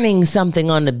ironing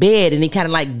something on the bed, and he kind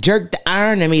of like jerked the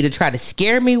iron at me to try to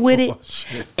scare me with it.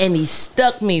 And he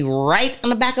stuck me right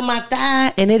on the back of my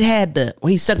thigh, and it had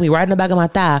he stuck me right in the back of my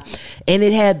thigh, and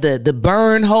it had the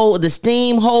burn hole, the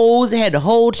steam holes. It had the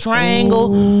whole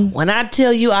triangle. Ooh. When I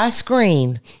tell you, I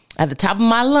screamed at the top of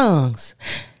my lungs.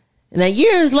 Now,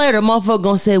 years later, motherfucker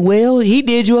gonna say, well, he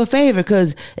did you a favor,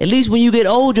 because at least when you get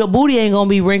old, your booty ain't gonna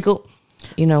be wrinkled.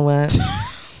 You know what?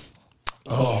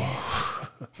 Oh.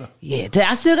 Yeah,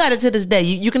 I still got it to this day.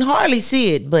 You can hardly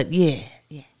see it, but yeah.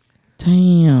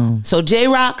 Damn. So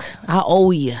J-Rock, I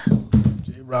owe you.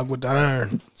 J-Rock with the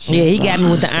iron. Yeah, he got me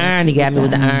with the iron. He got me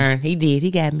with the iron. He did. He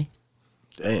got me.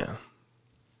 Damn.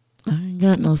 I ain't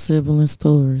got no sibling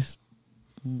stories.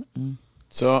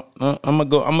 So I'm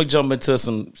gonna jump into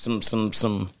some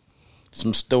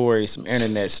stories, some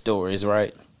internet stories,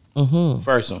 right? Mm-hmm.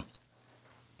 First one.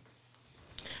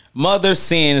 Mother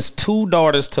sends 2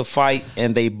 daughters to fight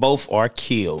and they both are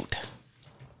killed.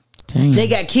 Damn. They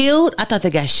got killed? I thought they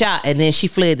got shot and then she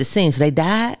fled the scene, so they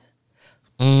died?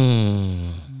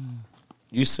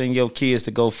 You send your kids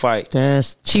to go fight.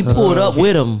 She pulled up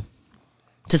with them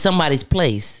to somebody's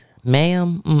place.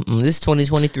 Ma'am, this is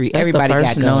 2023. That's Everybody the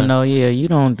first got guns. No, yeah, you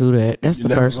don't do that. That's You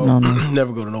the first go, no.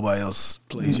 Never go to nobody else's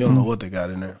place. You don't know what they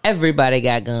got in there. Everybody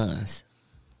got guns.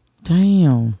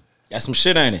 Damn. That's some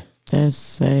shit, ain't it? That's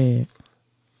sad.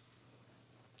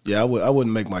 Yeah, I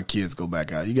wouldn't make my kids go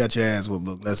back out. You got your ass whooped.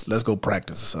 Look, let's go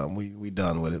practice or something. We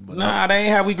done with it. But Nah, that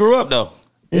ain't how we grew up though.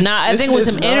 I think it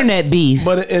was some internet beef.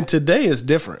 But in today it's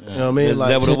different. You know what I mean? Is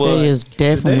that what it Today was? is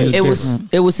definitely Today is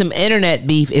different. It was some internet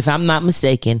beef, if I'm not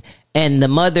mistaken, and the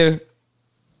mother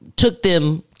took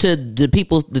them to the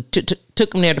people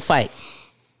took them there to fight.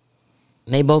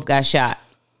 And they both got shot.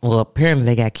 Well, apparently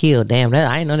they got killed. Damn,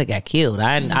 I didn't know they got killed.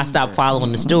 I stopped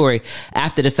following the story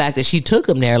after the fact that she took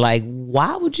them there. Like,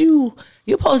 why would you?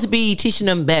 You're supposed to be teaching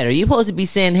them better. You're supposed to be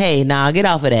saying, "Hey, nah, get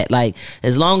off of that." Like,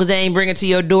 as long as they ain't bring it to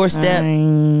your doorstep. I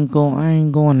ain't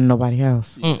going to nobody's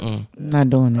house.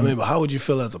 Not doing that. I mean, but how would you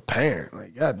feel as a parent?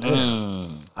 Like,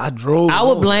 goddamn, I drove. I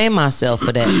would blame myself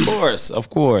for that.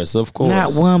 Of course.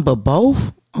 Not one, but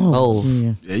both. Both.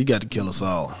 Yeah. Yeah, you got to kill us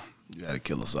all. You got to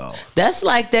kill us all. That's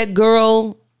like that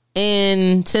girl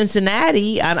in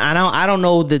Cincinnati. I don't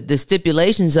know the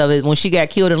stipulations of it when she got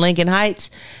killed in Lincoln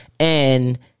Heights,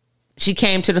 and she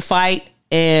came to the fight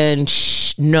and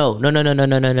no.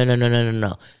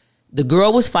 The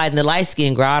girl was fighting the light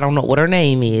skinned girl. I don't know what her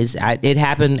name is. It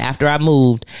happened after I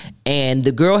moved, and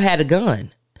the girl had a gun,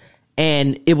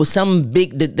 and it was some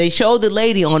big. They showed the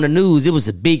lady on the news. It was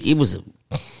a booger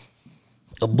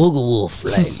wolf.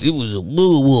 Like it was a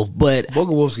booger wolf, but Booger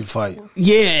wolves can fight.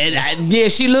 yeah,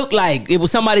 she looked like it was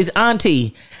somebody's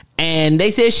auntie, and they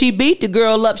said she beat the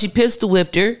girl up. She pistol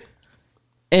whipped her,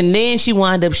 and then she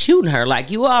wound up shooting her. Like,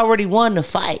 you already won the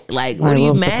fight. Like, what are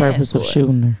you What's mad the purpose for? of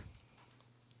shooting her?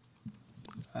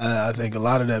 I think a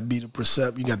lot of that be the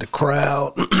percept. You got the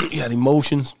crowd. You got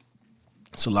emotions.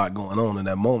 It's a lot going on in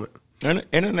that moment.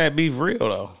 Internet beef real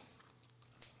though.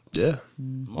 Yeah.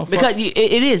 Because it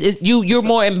is. You're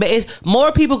more. It's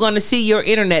more people going to see your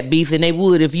internet beef than they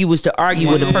would if you was to argue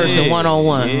with a person one on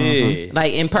one,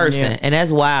 like in person, and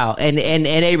that's wild. And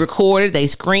they record it, they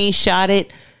screenshot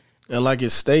it, And like it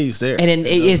stays there. and then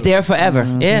it's there forever.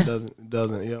 Yeah. It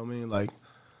doesn't, you know what I mean? Like,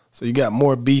 so you got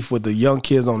more beef with the young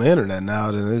kids on the internet now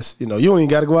than this. You know, you don't even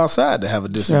got to go outside to have a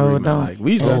disagreement. don't. Like,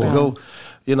 we used to have to go,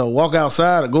 walk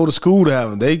outside or go to school to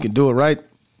have them. They can do it right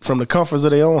from the comforts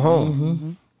of their own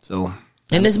home. So,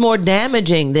 And it's more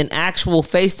damaging than actual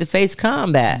face-to-face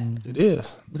combat. it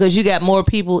is. Because you got more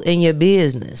people in your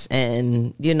business,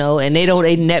 and and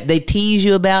they tease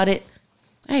you about it.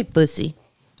 Hey, pussy,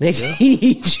 they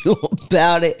tease you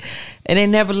about it, and they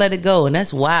never let it go, and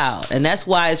that's wild. And that's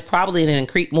why it's probably an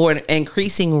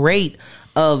increasing rate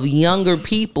of younger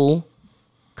people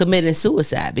committing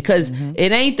suicide, because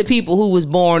it ain't the people who was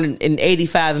born in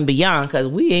 85 and beyond, because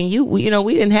we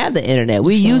didn't have the internet.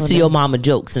 We used to your mama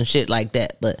jokes and shit like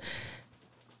that, but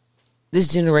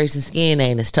this generation's skin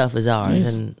ain't as tough as ours.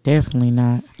 It's And definitely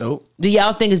not. Nope. do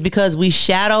y'all think it's because we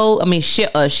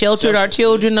sheltered our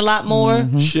children a lot more?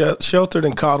 Sheltered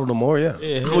and coddled them more, yeah.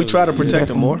 We try to protect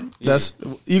them more. That's,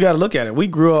 you got to look at it. We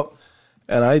grew up,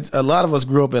 and a lot of us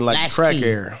grew up in like Latchkey. crack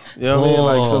era. You know what I mean?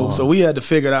 Like, so we had to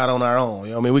figure it out on our own.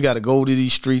 You know what I mean? We got to go to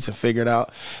these streets and figure it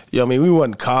out. You know what I mean? We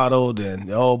wasn't coddled and,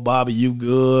 oh, Bobby, you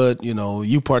good.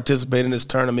 You participate in this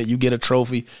tournament, you get a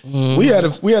trophy. We had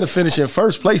to finish in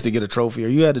first place to get a trophy, or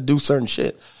you had to do certain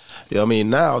shit. You know what I mean?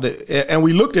 Now, and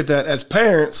we looked at that as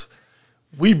parents.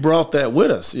 We brought that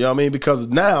with us, you know what I mean? Because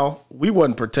now we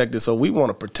wasn't protected, so we want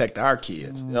to protect our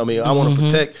kids. You know what I mean? I want to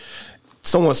protect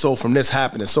so-and-so from this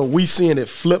happening. So we seeing it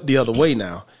flip the other way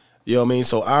now. You know what I mean?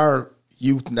 So our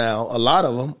youth now, a lot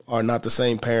of them are not the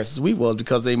same parents as we was,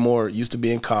 because they more used to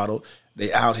being coddled.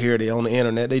 They out here, they on the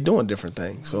internet, they doing different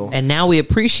things. So, And now we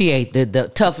appreciate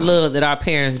the tough love that our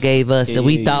parents gave us that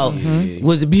we thought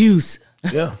was abuse.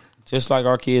 yeah. Just like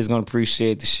our kids gonna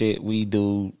appreciate the shit we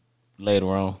do later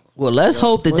on. Well, let's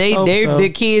hope that so. the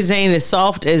kids ain't as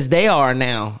soft as they are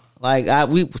now. Like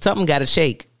something got to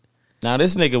shake. Now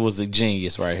this nigga was a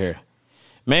genius right here.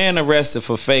 Man arrested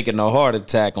for faking a heart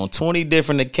attack on 20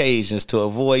 different occasions to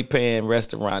avoid paying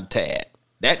restaurant tab.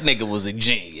 That nigga was a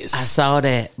genius. I saw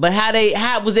that. But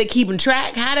how was they keeping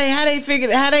track? How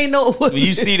they know what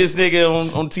You see this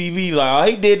nigga on TV like,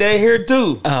 oh, he did that here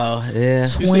too. Oh, yeah.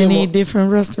 20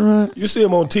 different restaurants. You see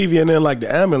him on TV and then like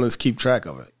the ambulance keep track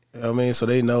of it. You know what I mean? So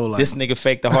they know like This nigga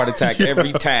faked a heart attack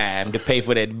every time to pay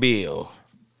for that bill.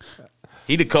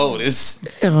 He the coldest.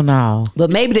 Hell no. But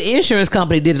maybe the insurance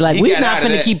company did it. Like, He we're got not out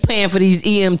of finna that. keep paying for these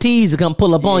EMTs to come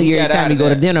pull up on he you every got out time you of go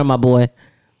to that. dinner, my boy.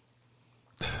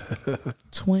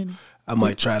 20. I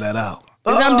might try that out.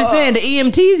 'Cause I'm just saying, the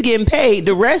EMTs getting paid.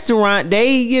 The restaurant,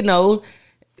 they getting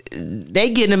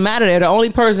them out of there. The only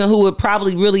person who would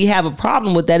probably really have a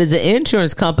problem with that is the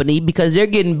insurance company, because they're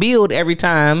getting billed every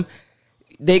time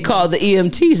they call the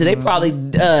EMT. So they probably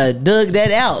dug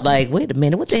that out. Like, wait a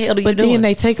minute, what the hell are you But doing? then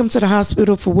they take them to the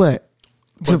hospital for what?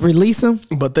 To release them?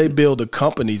 But they build the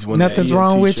companies when Nothing's the EMT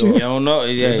wrong with show you? up. You don't know.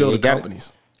 Yeah, They build you the got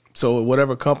companies. So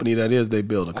whatever company that is, they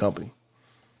build a company.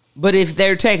 But if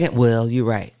they're taking, well, you're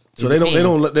right. So they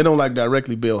don't like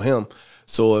directly bill him.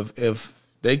 So if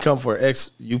they come for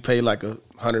X, you pay like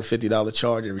 $150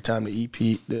 charge every time the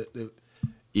the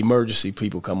emergency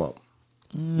people come up.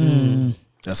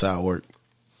 That's how it works.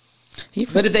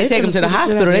 But if they take him to the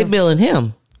hospital, they billing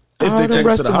him. If All they them take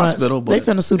him to the restaurants, hospital, they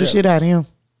finna sue the shit out of him.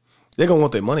 they're gonna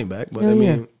want their money back. But I Hell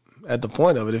mean, at the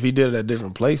point of it, if he did it at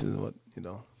different places, what you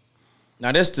know.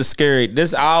 Now this the scary.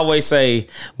 This I always say.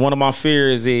 One of my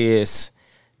fears is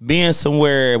being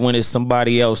somewhere when it's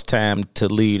somebody else's time to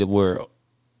lead the world.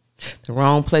 The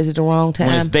wrong place at the wrong When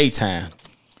it's time. daytime.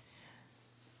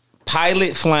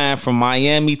 Pilot flying from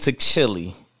Miami to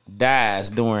Chile dies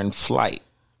during flight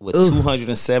with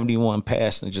 271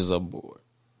 passengers aboard.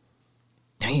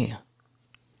 Damn.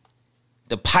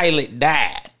 The pilot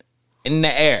died in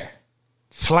the air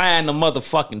flying the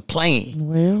motherfucking plane.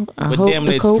 Well, I With hope damn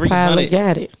the near co-pilot 300.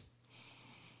 got it.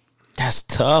 That's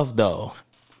tough though.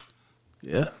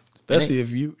 Yeah, especially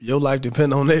if your life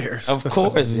depend on theirs. Of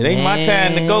course, it ain't my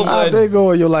time to go. How But they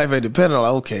go, your life ain't dependent on.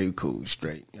 Like, okay, cool,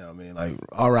 straight. You know what I mean? Like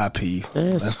R.I.P.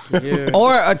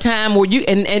 Or a time where you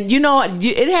and you know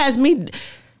it has me.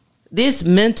 This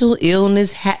mental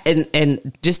illness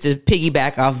and just to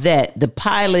piggyback off that, the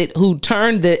pilot who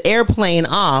turned the airplane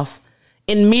off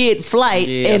in mid-flight,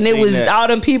 Yeah, I and it seen was that. all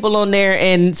them people on there,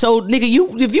 and so nigga,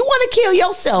 if you want to kill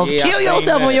yourself, Yeah, I kill seen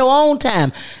yourself on that. your own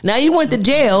time. Now you went to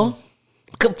jail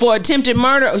for attempted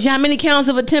murder. How many counts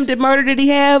of attempted murder did he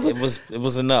have? it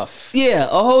was enough. Yeah,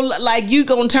 a whole like you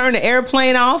gonna turn the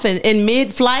airplane off in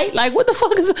mid-flight? Like what the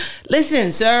fuck is?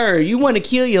 Listen, sir, you want to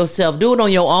kill yourself? Do it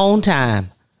on your own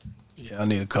time. Yeah, I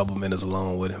need a couple minutes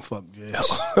alone with him. Fuck jail.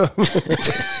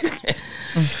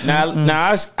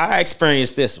 Now I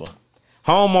experienced this one.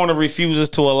 Homeowner refuses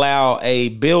to allow a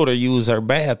builder use her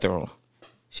bathroom.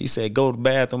 She said, "Go to the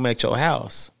bathroom at your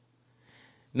house."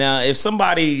 Now, if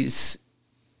somebody's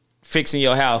fixing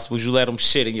your house, would you let them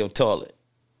shit in your toilet?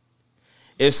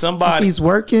 If somebody, He's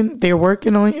working. They're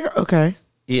working on your. Okay.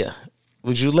 yeah,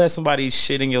 would you let somebody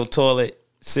shit in your toilet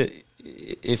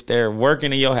if they're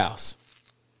working in your house?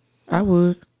 I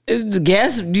would. It's the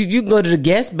guest. You go to the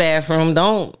guest bathroom.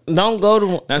 Don't go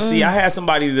to. Now, see, I had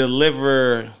somebody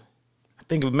deliver. I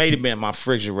think it may have been my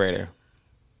refrigerator.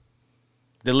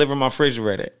 Deliver my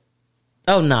refrigerator.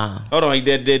 Oh nah. Hold on,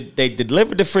 they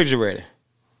delivered the refrigerator.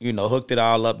 You know, hooked it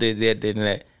all up, did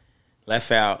that.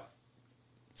 Left out.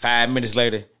 5 minutes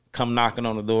later, come knocking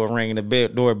on the door, ringing the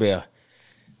doorbell.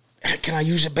 Can I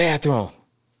use your bathroom?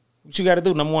 What you got to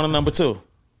do? Number one and number two.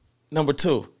 Number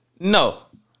two, no.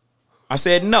 I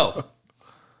said no.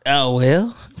 Oh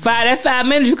well. 5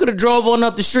 minutes. You could have drove on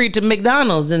up the street to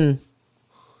McDonald's and.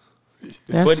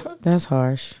 That's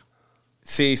harsh.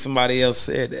 See, somebody else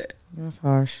said that. That's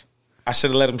harsh. I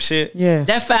should have let him shit. Yeah.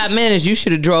 That 5 minutes, you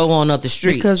should have drove on up the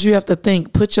street. Because you have to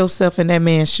think, put yourself in that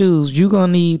man's shoes. You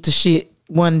gonna need to shit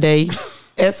one day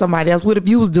at somebody else. What if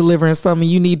you was delivering something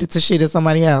you needed to shit at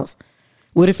somebody else?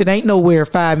 What if it ain't nowhere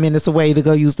 5 minutes away to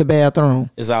go use the bathroom?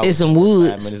 It's always in 5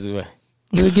 woods. minutes away.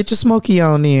 You get your smoky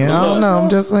on there. I don't know. I'm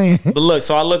just saying. But look,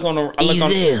 so I look on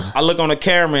Easy. the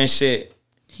camera and shit.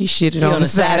 He shitted on the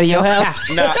side of your house.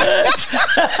 Nah,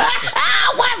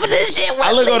 What for this shit?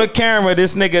 I look on the camera.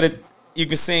 This nigga that you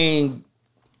can see,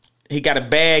 he got a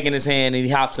bag in his hand and he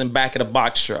hops in back of the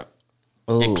box truck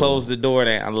and close the door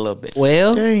down a little bit.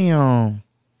 Well, Damn.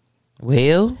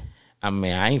 I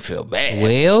mean, I ain't feel bad.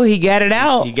 well, he got it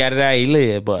out. He got it out. He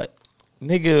lived, but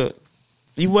nigga,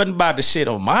 he wasn't about to shit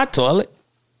on my toilet.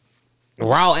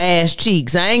 Raw ass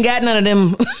cheeks. I ain't got none of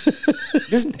them.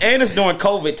 This and it's during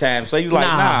COVID time, so you like,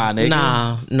 nah,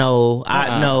 nigga. no.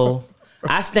 I no.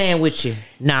 I stand with you.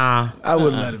 Nah. I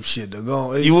wouldn't let him shit though. Go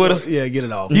on. You would've? Yeah, get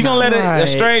it off. You gonna let a Right.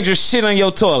 stranger shit on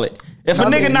your toilet? If a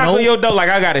nigga knock on your door like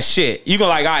I got a shit, you gonna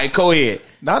like, all right, go ahead.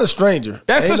 Not a stranger.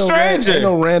 That's Ain't a stranger. Ain't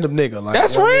no random nigga. Like,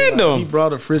 That's you know what I mean? random. Like, he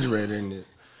brought a refrigerator in there.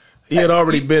 He had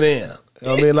already been in. You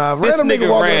know what I mean? Like, This random nigga nigga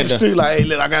walking random. down the street like, hey,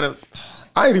 look,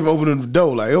 I ain't even opening the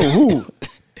door. Like, oh, who?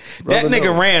 That Brother, nigga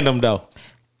no. random though.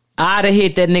 I'd have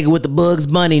hit that nigga with the Bugs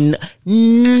Bunny.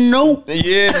 Nope.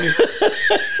 Yeah.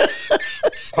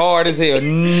 Hard as hell.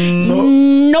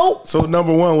 Nope. So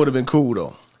number one would have been cool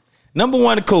though. Number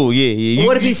one, cool. Yeah.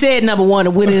 What if he said number one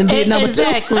and went in and did number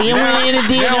Exactly. two? And went in and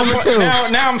did number two.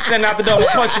 Now I'm standing out the door. I'm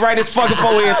punch you right in his fucking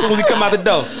forehead as soon as he come out the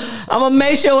door. I'm gonna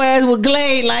make your ass with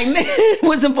Glade like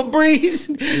with some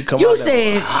Febreze. come You out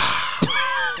there. said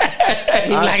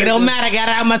he like it don't matter. I got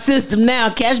it out of my system now.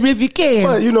 Catch me if you can.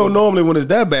 But you know, normally when it's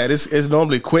that bad, it's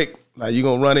normally quick. Like you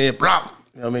gonna run in, plop.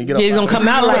 You know what I mean? Get Yeah, he's up. gonna come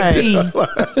out like pee.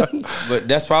 But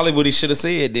that's probably what he should have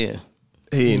said then.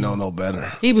 He ain't know no better.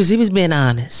 He was being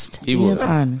honest. He was.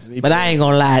 Honest. But I ain't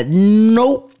gonna lie.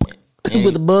 Nope.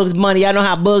 With the Bugs Bunny, y'all know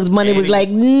how Bugs Bunny was like,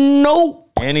 nope.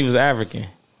 And he was African.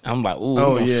 I'm like, ooh,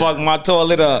 Oh, gonna yeah. fuck my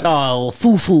toilet up. Oh,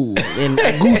 fufu and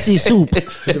a goosey soup,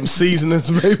 Them seasonings,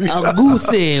 baby. a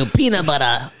goosey peanut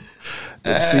butter.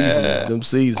 Them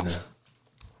seasonings.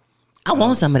 I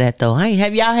want some of that though.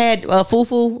 Have y'all had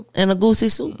fufu and a goosey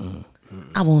soup?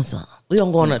 I want some. We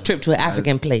gonna go on a trip to an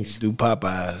African place. Do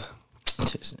Popeyes.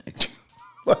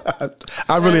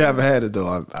 I really haven't had it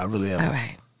though. I really haven't. All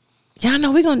right, y'all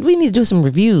know we need to do some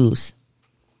reviews,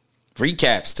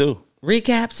 Recaps too.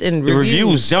 recaps, and The reviews.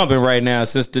 reviews jumping right now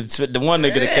since the one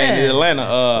nigga that came to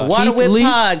Atlanta. Water Keith Whip Lee.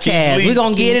 Podcast. Keith We're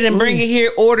gonna get it and bring it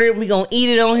here, order it. We're gonna eat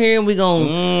it on here and we're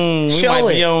gonna we show might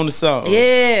be it. on to something. Yeah,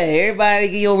 everybody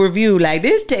give your review. Like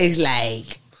this tastes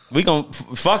like. We gonna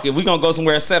fuck it. We gonna go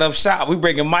somewhere and set up shop. We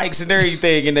bringing mics and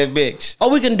everything in that bitch. Or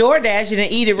we can DoorDash it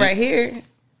and eat it right here.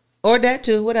 Or that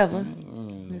too, whatever.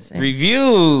 Let's see.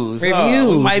 Reviews. We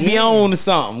Reviews, might be yeah. on to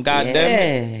something. God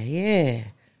damn it. Yeah.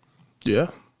 Yeah.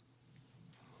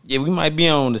 Yeah, we might be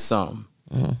on to something.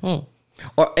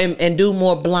 Or and do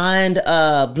more blind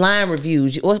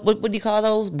reviews. What do you call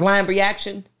those? Blind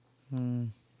reaction?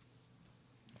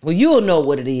 Well, you'll know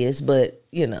what it is, but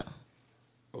you know.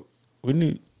 We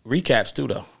need recaps too,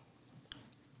 though.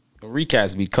 The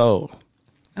recaps be cold.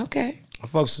 Okay. I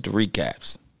fucks with the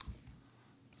recaps.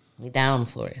 We down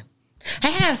for it. I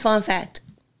had a fun fact.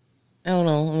 I don't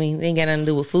know. I mean, it ain't got nothing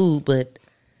to do with food, but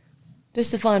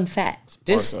just a fun fact.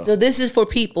 So this is for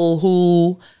people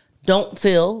who don't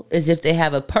feel as if they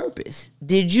have a purpose.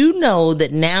 Did you know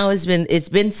that now it's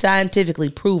been scientifically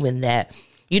proven that,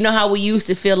 you know how we used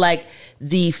to feel like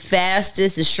the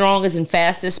strongest and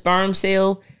fastest sperm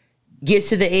cell gets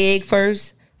to the egg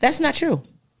first? That's not true.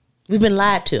 We've been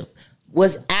lied to.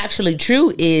 What's actually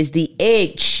true is the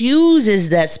egg chooses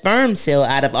that sperm cell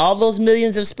out of all those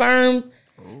millions of sperm,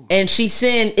 and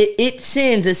it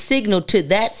sends a signal to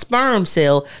that sperm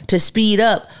cell to speed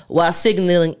up while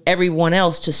signaling everyone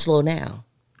else to slow down.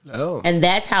 Oh. And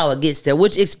that's how it gets there,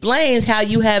 which explains how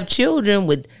you have children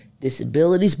with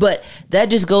disabilities. But that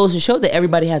just goes to show that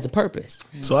everybody has a purpose.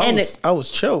 So I was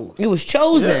chose. It was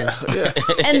chosen. Yeah.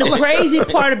 And the crazy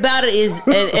part about it is,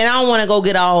 and I don't want to go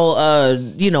get all,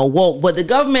 woke, but the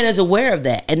government is aware of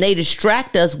that. And they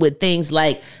distract us with things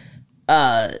like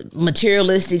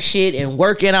materialistic shit and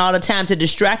working all the time to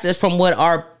distract us from what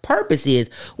our purpose is.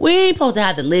 We ain't supposed to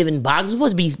have to live in boxes. We're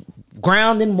supposed to be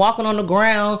grounding, walking on the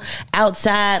ground,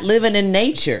 outside, living in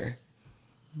nature.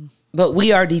 But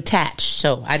we are detached.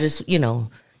 So I just,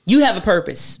 you have a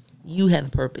purpose. You have a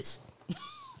purpose.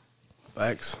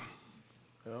 Facts.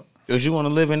 Would you want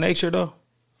to live in nature though?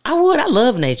 I would. I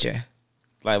love nature.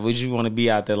 Like, would you want to be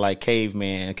out there like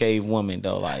caveman, cave woman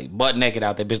though, like butt naked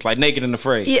out there, bitch, like naked and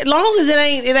afraid? Yeah, as long as it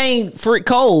ain't freak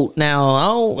cold. Now, I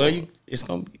don't. Well, it's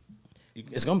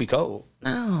gonna be cold.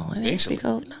 No, it ain't Eventually. freak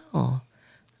cold. No.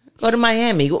 Go to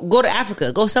Miami. Go to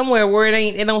Africa. Go somewhere where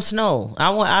it don't snow.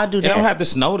 I'll do It that. don't have to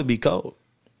snow to be cold.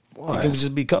 Boy, It can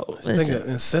just be cold. Listen. nigga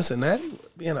in Cincinnati,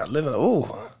 being out living.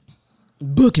 Oh,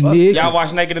 Booking nigga. Y'all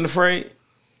watch Naked and Afraid?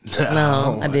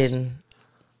 No, I didn't.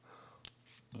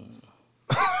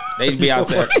 They be out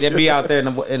there. They be out there,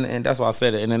 and that's why I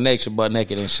said it in the nature, butt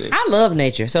naked and shit. I love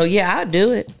nature, so yeah, I'll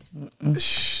do it.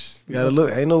 you gotta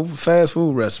look. Ain't no fast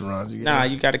food restaurants. Nah,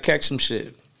 you got to catch some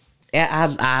shit. Yeah,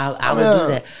 I will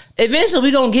do that. Eventually,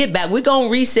 we're gonna get back. We're gonna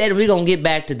reset, and we're gonna get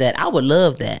back to that. I would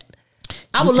love that.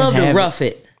 I would can love to have rough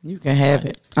it. You can have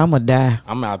it. I'm going to die.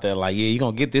 I'm out there like, yeah, you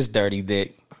gonna get this dirty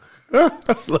dick.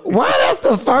 Why that's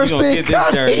the first You gonna thing get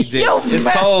this dirty dick.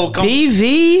 It's cold.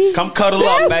 BV. Cuddle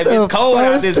up, That's baby. the It's cold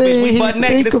out this first bitch. We thing butt he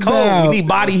naked. It's think cold. about. We need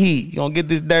body heat. You gonna get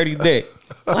this dirty dick.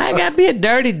 Why it gotta be a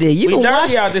dirty dick? You We can dirty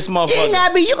wash out this motherfucker. It ain't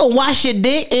gotta be. You can wash your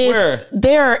dick. Where?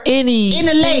 There are any In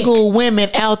the lake. single women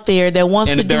out there that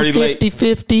wants In to the do dirty lake.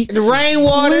 50-50, The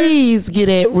rainwater. please get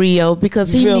at Rio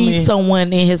because he feel needs me?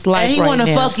 someone in his life And he right wanna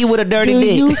now. fuck you with a dirty Do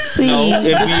dick. you see No,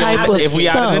 the type of if we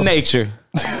stuff? out in the nature.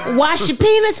 Wash your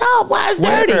penis off. Why it's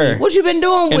dirty? Where? What you been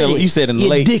doing In with the- it? you said in the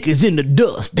your lake. dick is in the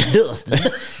dust. The dust. The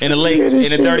dust. In the lake, Hear in this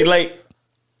the shit? dirty lake.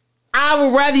 I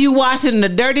would rather you wash it in a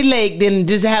dirty lake than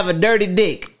just have a dirty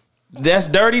dick. That's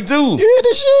dirty too. You hear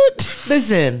the shit?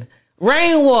 Listen,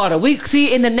 rainwater. We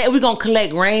see in the net. We gonna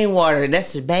collect rainwater.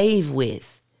 That's to bathe with.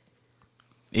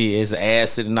 Yeah, it's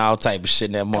acid and all type of shit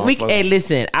in that motherfucker. Hey,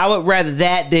 listen. I would rather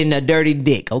that than a dirty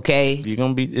dick. Okay, You're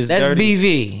gonna be. It's that's dirty.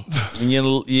 BV. And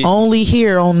you- Only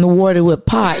here on the Water with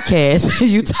podcast.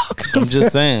 You talking I'm about?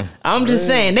 just saying. I'm just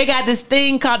saying they got this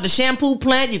thing called the shampoo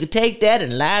plant. You could take that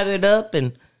and light it up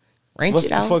and rinse What it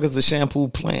the out. fuck is a shampoo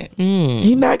plant?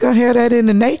 You not gonna have that in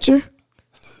the nature.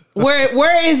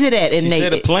 Where is it at in She nature?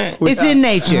 said a plant. It's in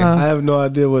nature. I have no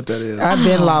idea what that is. I've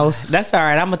been lost. That's all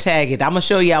right. I'm gonna tag it. I'm gonna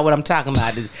show y'all what I'm talking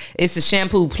about. It's a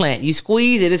shampoo plant. You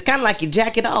squeeze it. It's kind of like you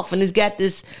jack it off, and it's got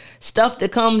this stuff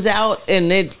that comes out,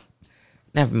 and it.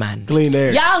 Never mind. Clean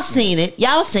air. Y'all seen it.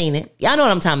 Y'all seen it. Y'all know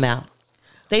what I'm talking about.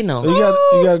 They know.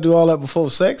 You got to do all that before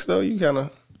sex, though. You kind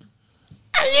of.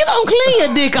 You don't clean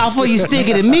your dick off before you stick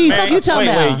it in me. Fuck you talking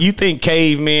about? Wait. You think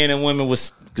cavemen and women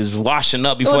was washing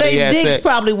up before Well, they they had dicks sex?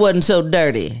 probably wasn't so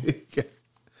dirty.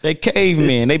 They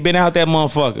cavemen. They been out that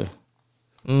motherfucker.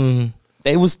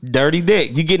 They was dirty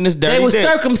dick. You getting this dirty They was dick.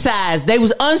 circumcised. They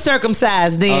was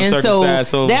uncircumcised then. Uncircumcised,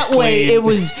 so it that was way clean. it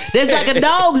was. That's like a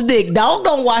dog's dick. Dog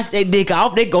don't wash their dick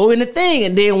off. They go in the thing,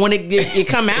 and then when it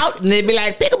come out, and they be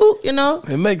like peekaboo, you know.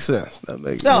 It makes sense. That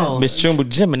makes sense. So Miss Trimble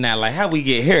Gemini, like how we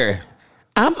get here?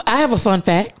 I have a fun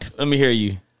fact. Let me hear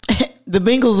you. The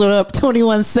Bengals are up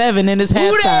 21-7 in this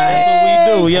halftime. That's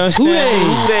what we do. You understand? Who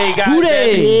they? God Who damn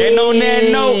they? it. And on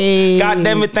that note, God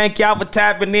damn it, thank y'all for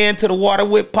tapping in to the Water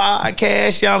Whip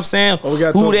podcast. You know what I'm saying? Oh, we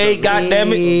got Who those they? up. God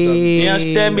damn it. You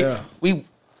understand me? Yeah. We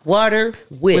water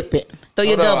whip Whip it. Throw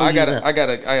your hold on, W's I up.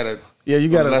 gotta. Yeah, you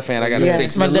got On the left hand, I gotta Yes,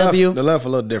 fix my it. W. The left a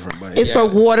little different, but It's for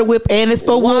Water Whip and it's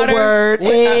for Water Woodward. Whip.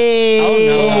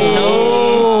 Hey.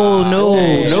 Oh no,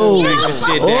 no, Break the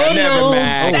shit down. Never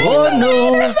mind. Oh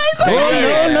no! We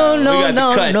got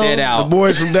to cut that the out.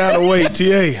 boys from down the way,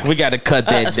 TA. We got to cut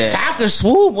that down. Falcon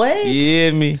swoop, what? You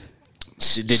hear me?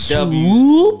 Shit, the W.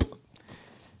 Swoop.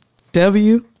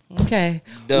 W. Okay.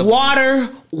 W. Water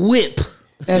whip.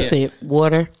 That's it.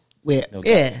 Water Whip.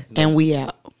 Yeah. And we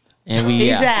out. And we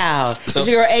Peace out. out. So- It's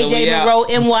your so AJ we out. Monroe,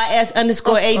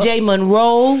 MYS_AJ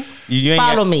Monroe. You ain't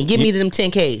Follow got- me. Give you- me them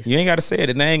 10Ks. You ain't got to say it.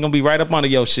 And they ain't going to be right up under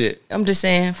your shit. I'm just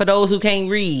saying, for those who can't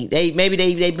read, maybe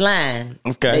they blind.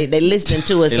 Okay. They listening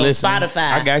to us They on listen.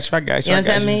 Spotify. I got you. You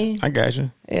understand me? I got you.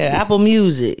 Yeah, Apple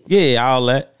Music, Yeah, all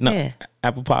that. No, Yeah.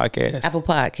 Apple Podcast. Apple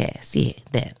Podcasts. Yeah,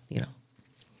 that, you know.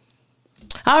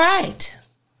 All right.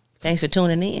 Thanks for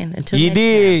tuning in. Until You next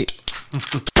did.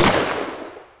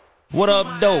 What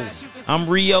up, though? I'm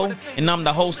Rio, and I'm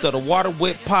the host of the Water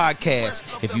Whip Podcast.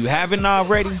 If you haven't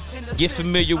already, get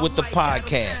familiar with the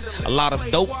podcast. A lot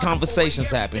of dope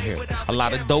conversations happen here. A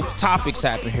lot of dope topics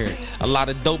happen here. A lot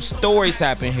of dope stories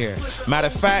happen here. Matter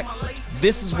of fact,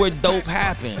 this is where dope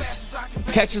happens.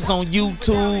 Catch us on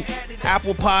YouTube,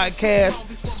 Apple Podcasts,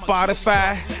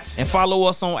 Spotify, and follow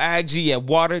us on IG at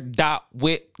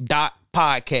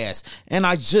water.whip.podcast. And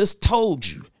I just told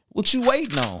you, what you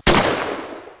waiting on?